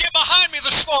 Come on, get behind me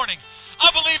this morning.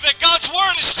 I believe that God's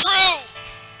word is true.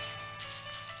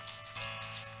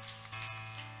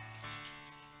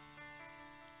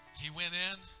 He went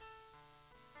in.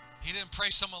 He didn't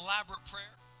pray some elaborate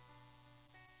prayer.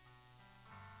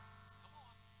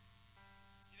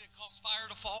 Cause fire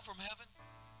to fall from heaven.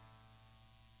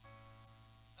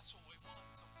 That's what we want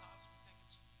sometimes. We think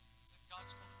that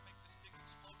God's going to make this big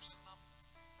explosion and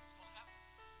it's going to happen.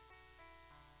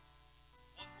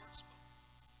 One word spoken.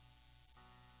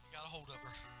 He got a hold of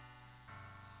her.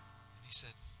 And he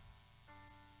said,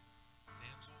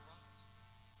 damsel, rise.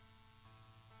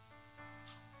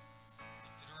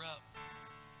 Lifted her up.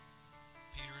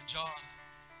 Peter and John.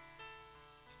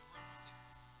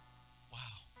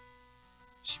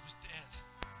 She was dead.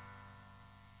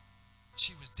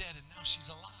 She was dead and now she's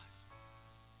alive.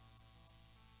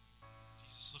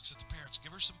 Jesus looks at the parents.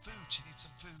 Give her some food. She needs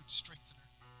some food to strengthen her.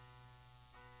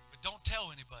 But don't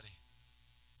tell anybody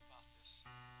about this.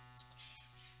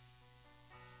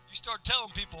 You start telling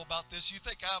people about this, you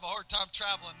think I have a hard time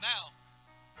traveling now.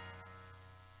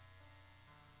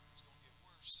 It's going to get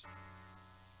worse.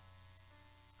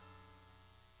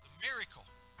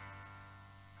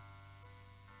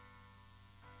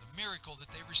 The miracle that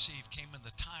they received came in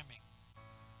the timing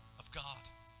of God.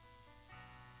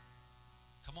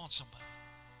 Come on, somebody.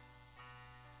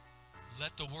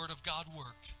 Let the word of God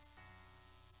work.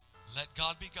 Let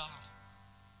God be God.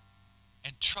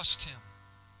 And trust him.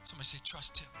 Somebody say,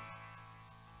 trust him.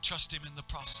 Trust him in the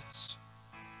process.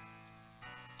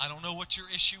 I don't know what your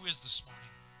issue is this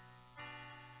morning.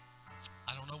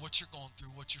 I don't know what you're going through,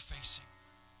 what you're facing.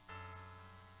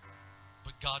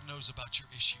 But God knows about your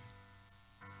issue.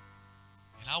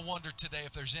 And I wonder today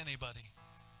if there's anybody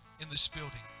in this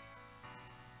building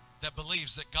that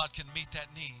believes that God can meet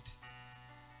that need.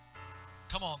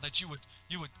 Come on, that you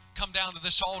would come down to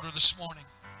this altar this morning.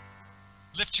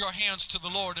 Lift your hands to the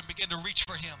Lord and begin to reach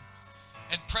for him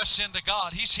and press into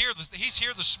God. He's here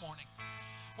this morning.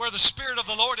 Where the Spirit of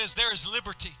the Lord is, there is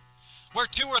liberty. Where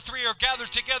 2 or 3 are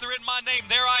gathered together in my name,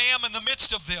 there I am in the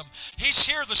midst of them. He's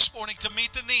here this morning to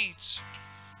meet the needs.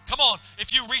 Come on,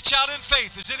 if you reach out in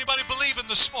faith, does anybody believe in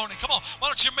this morning? Come on,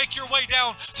 why don't you make your way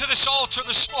down to this altar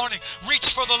this morning? Reach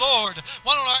for the Lord.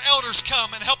 Why don't our elders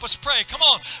come and help us pray? Come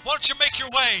on, why don't you make your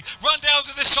way? Run down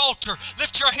to this altar.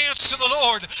 Lift your hands to the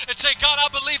Lord and say, God, I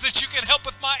believe that you can help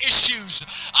with my issues.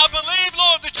 I believe,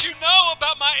 Lord, that you know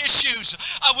about my issues.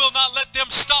 I will not let them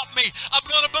stop me. I'm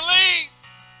going to believe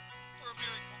for a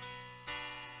miracle.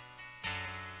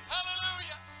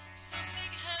 Hallelujah.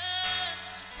 Something has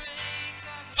to break.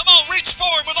 Come on, reach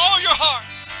forward with all your heart.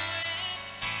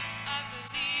 I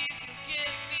believe you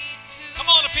get me to Come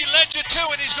on, if he led you to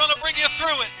it, he's going to bring you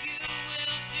through it. you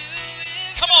will do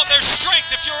it. Come on, there's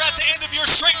strength. If you're at the end of your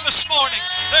strength this morning,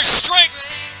 there's strength.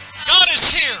 God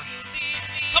is here.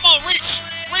 Come on, reach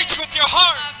with your I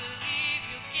heart. believe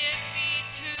you get me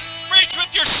to Reach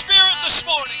with your spirit this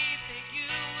morning. believe that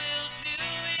you will do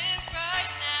it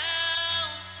right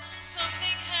now.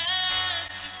 Something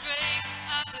has to break.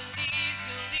 I believe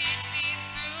you'll lead me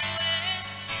through it.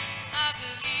 I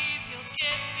believe you'll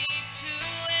get me to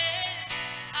it.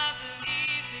 I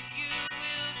believe that you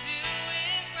will do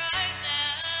it right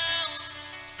now.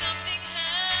 Something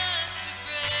has to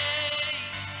break.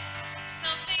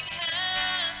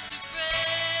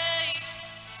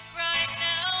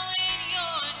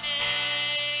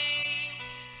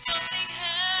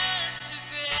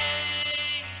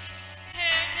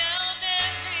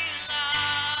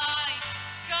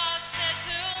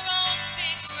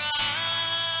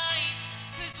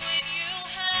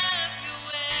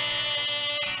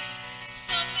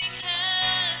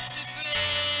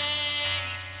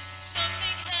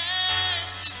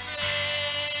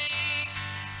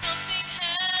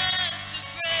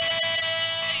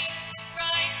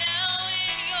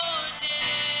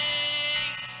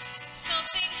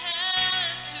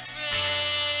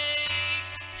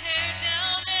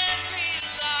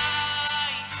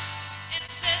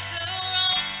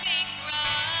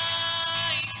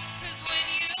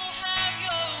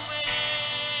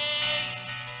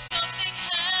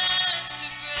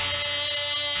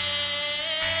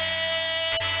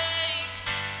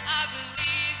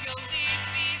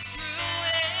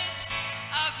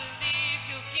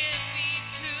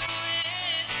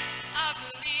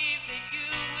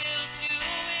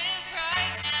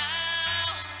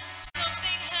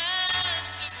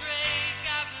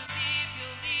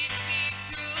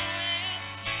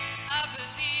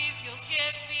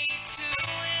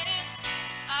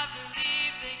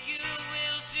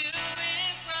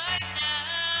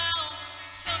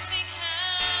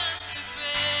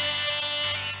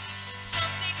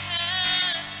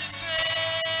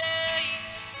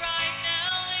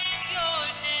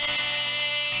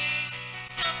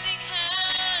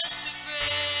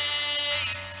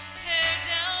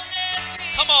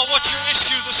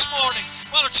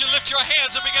 your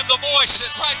hands and begin to voice it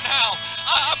right now.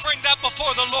 I bring that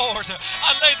before the Lord.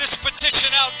 I lay this petition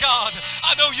out, God.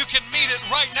 I know you can meet it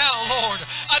right now, Lord.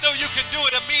 I know you can do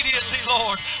it immediately,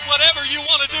 Lord. Whatever you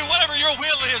want to do, whatever your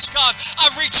will is, God, I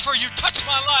reach for you. Touch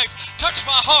my life, touch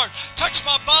my heart, touch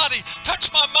my body, touch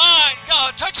my mind,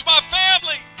 God, touch my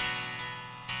family.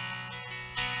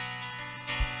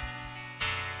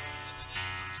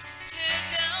 Tear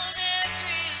down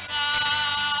every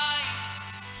lie,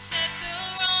 set the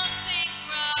wrong thing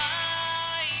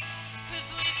right,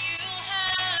 'cause when you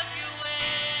have your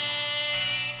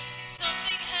way,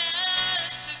 something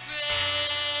has to break.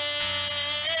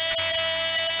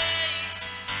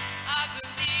 I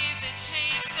believe that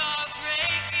chains are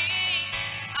breaking,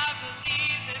 I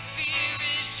believe that fear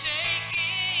is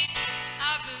shaking,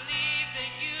 I believe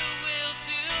that you will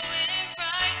do it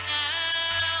right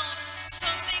now.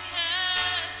 Something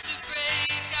has to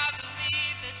break. I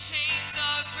believe that chains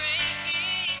are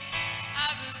breaking. I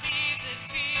believe that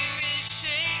fear is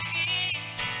shaking.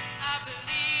 I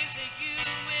believe that you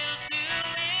will do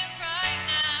it right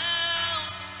now.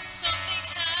 Something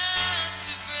has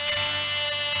to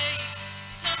break.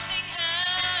 Something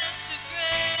has to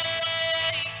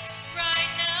break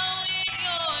right now in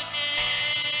your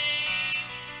name.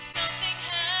 Something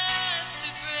has to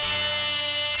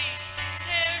break.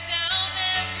 Tear down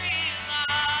every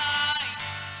lie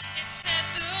and set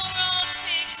the wrong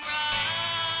thing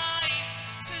right.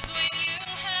 'Cause when you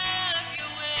have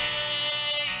your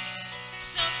way,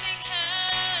 something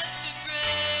has to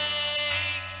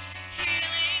break.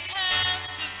 Healing has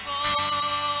to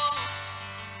fall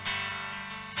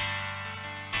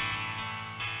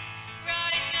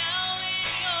right now in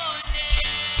your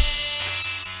name.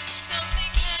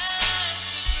 Something has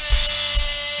to break.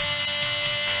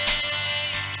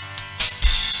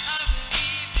 I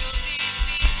believe you'll lead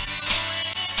me through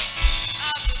it.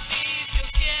 I believe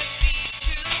you'll get me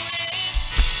to it.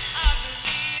 I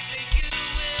believe that you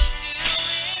will do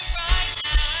it right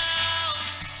now.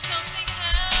 Something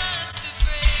has to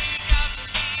break. I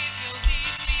believe you'll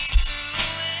lead me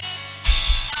through it.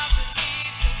 I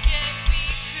believe you'll get me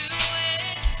to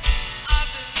it. I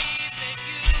believe that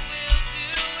you will do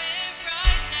it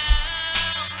right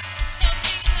now.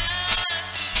 Something has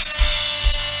to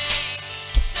break.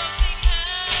 Something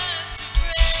has to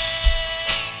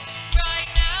break right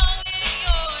now in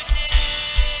your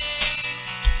name.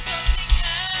 Something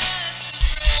has to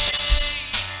break.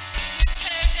 We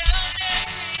tear down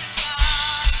every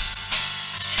lie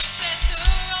and set the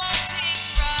wrong thing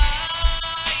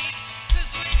right.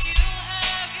 'Cause when you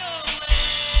have your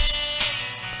way,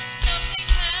 something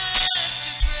has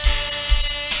to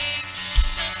break.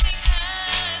 Something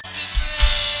has to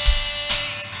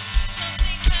break.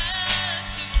 Something has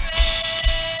to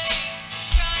break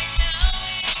right now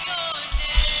in your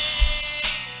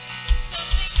name.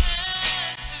 Something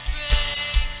has to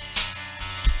break.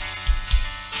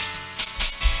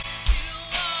 You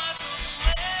are the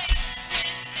way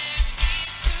when there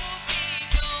seems to be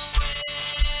no way.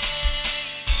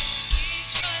 We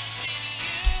trust in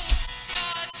you,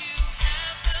 God, you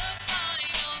have the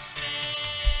final say.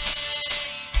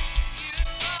 You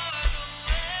are the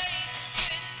way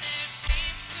when there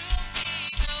seems to be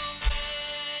no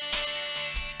way.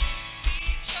 We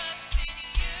trust in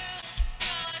you,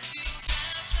 God, you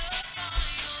have the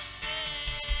final say.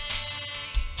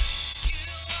 You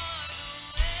are the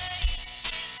way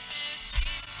when there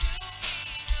seems to be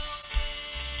no way.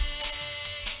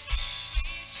 We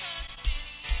trust in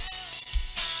you,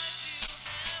 God, you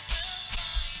have the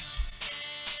final say.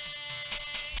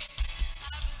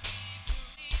 I believe you'll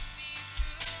lead me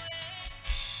through it.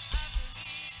 I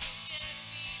believe you'll get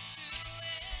me to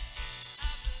it.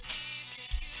 I believe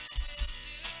that you will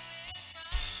do it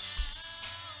right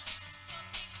now.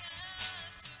 Something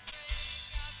has to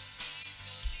break. I believe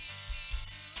you'll lead me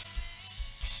through it.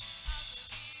 I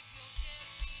believe you'll get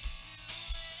me to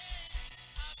it.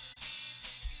 I believe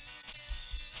that you will do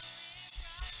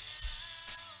it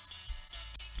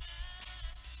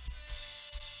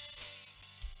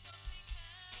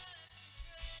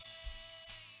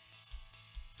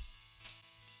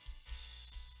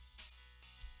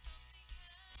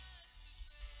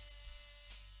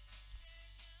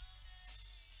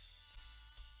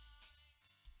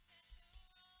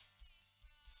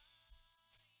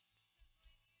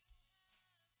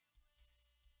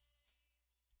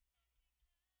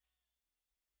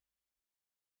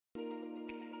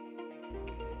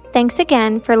Thanks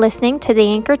again for listening to the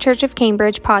Anchor Church of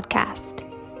Cambridge podcast.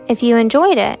 If you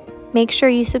enjoyed it, make sure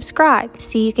you subscribe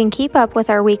so you can keep up with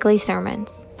our weekly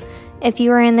sermons. If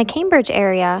you are in the Cambridge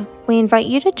area, we invite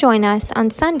you to join us on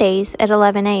Sundays at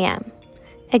 11 a.m.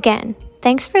 Again,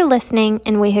 Thanks for listening,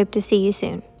 and we hope to see you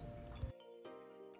soon.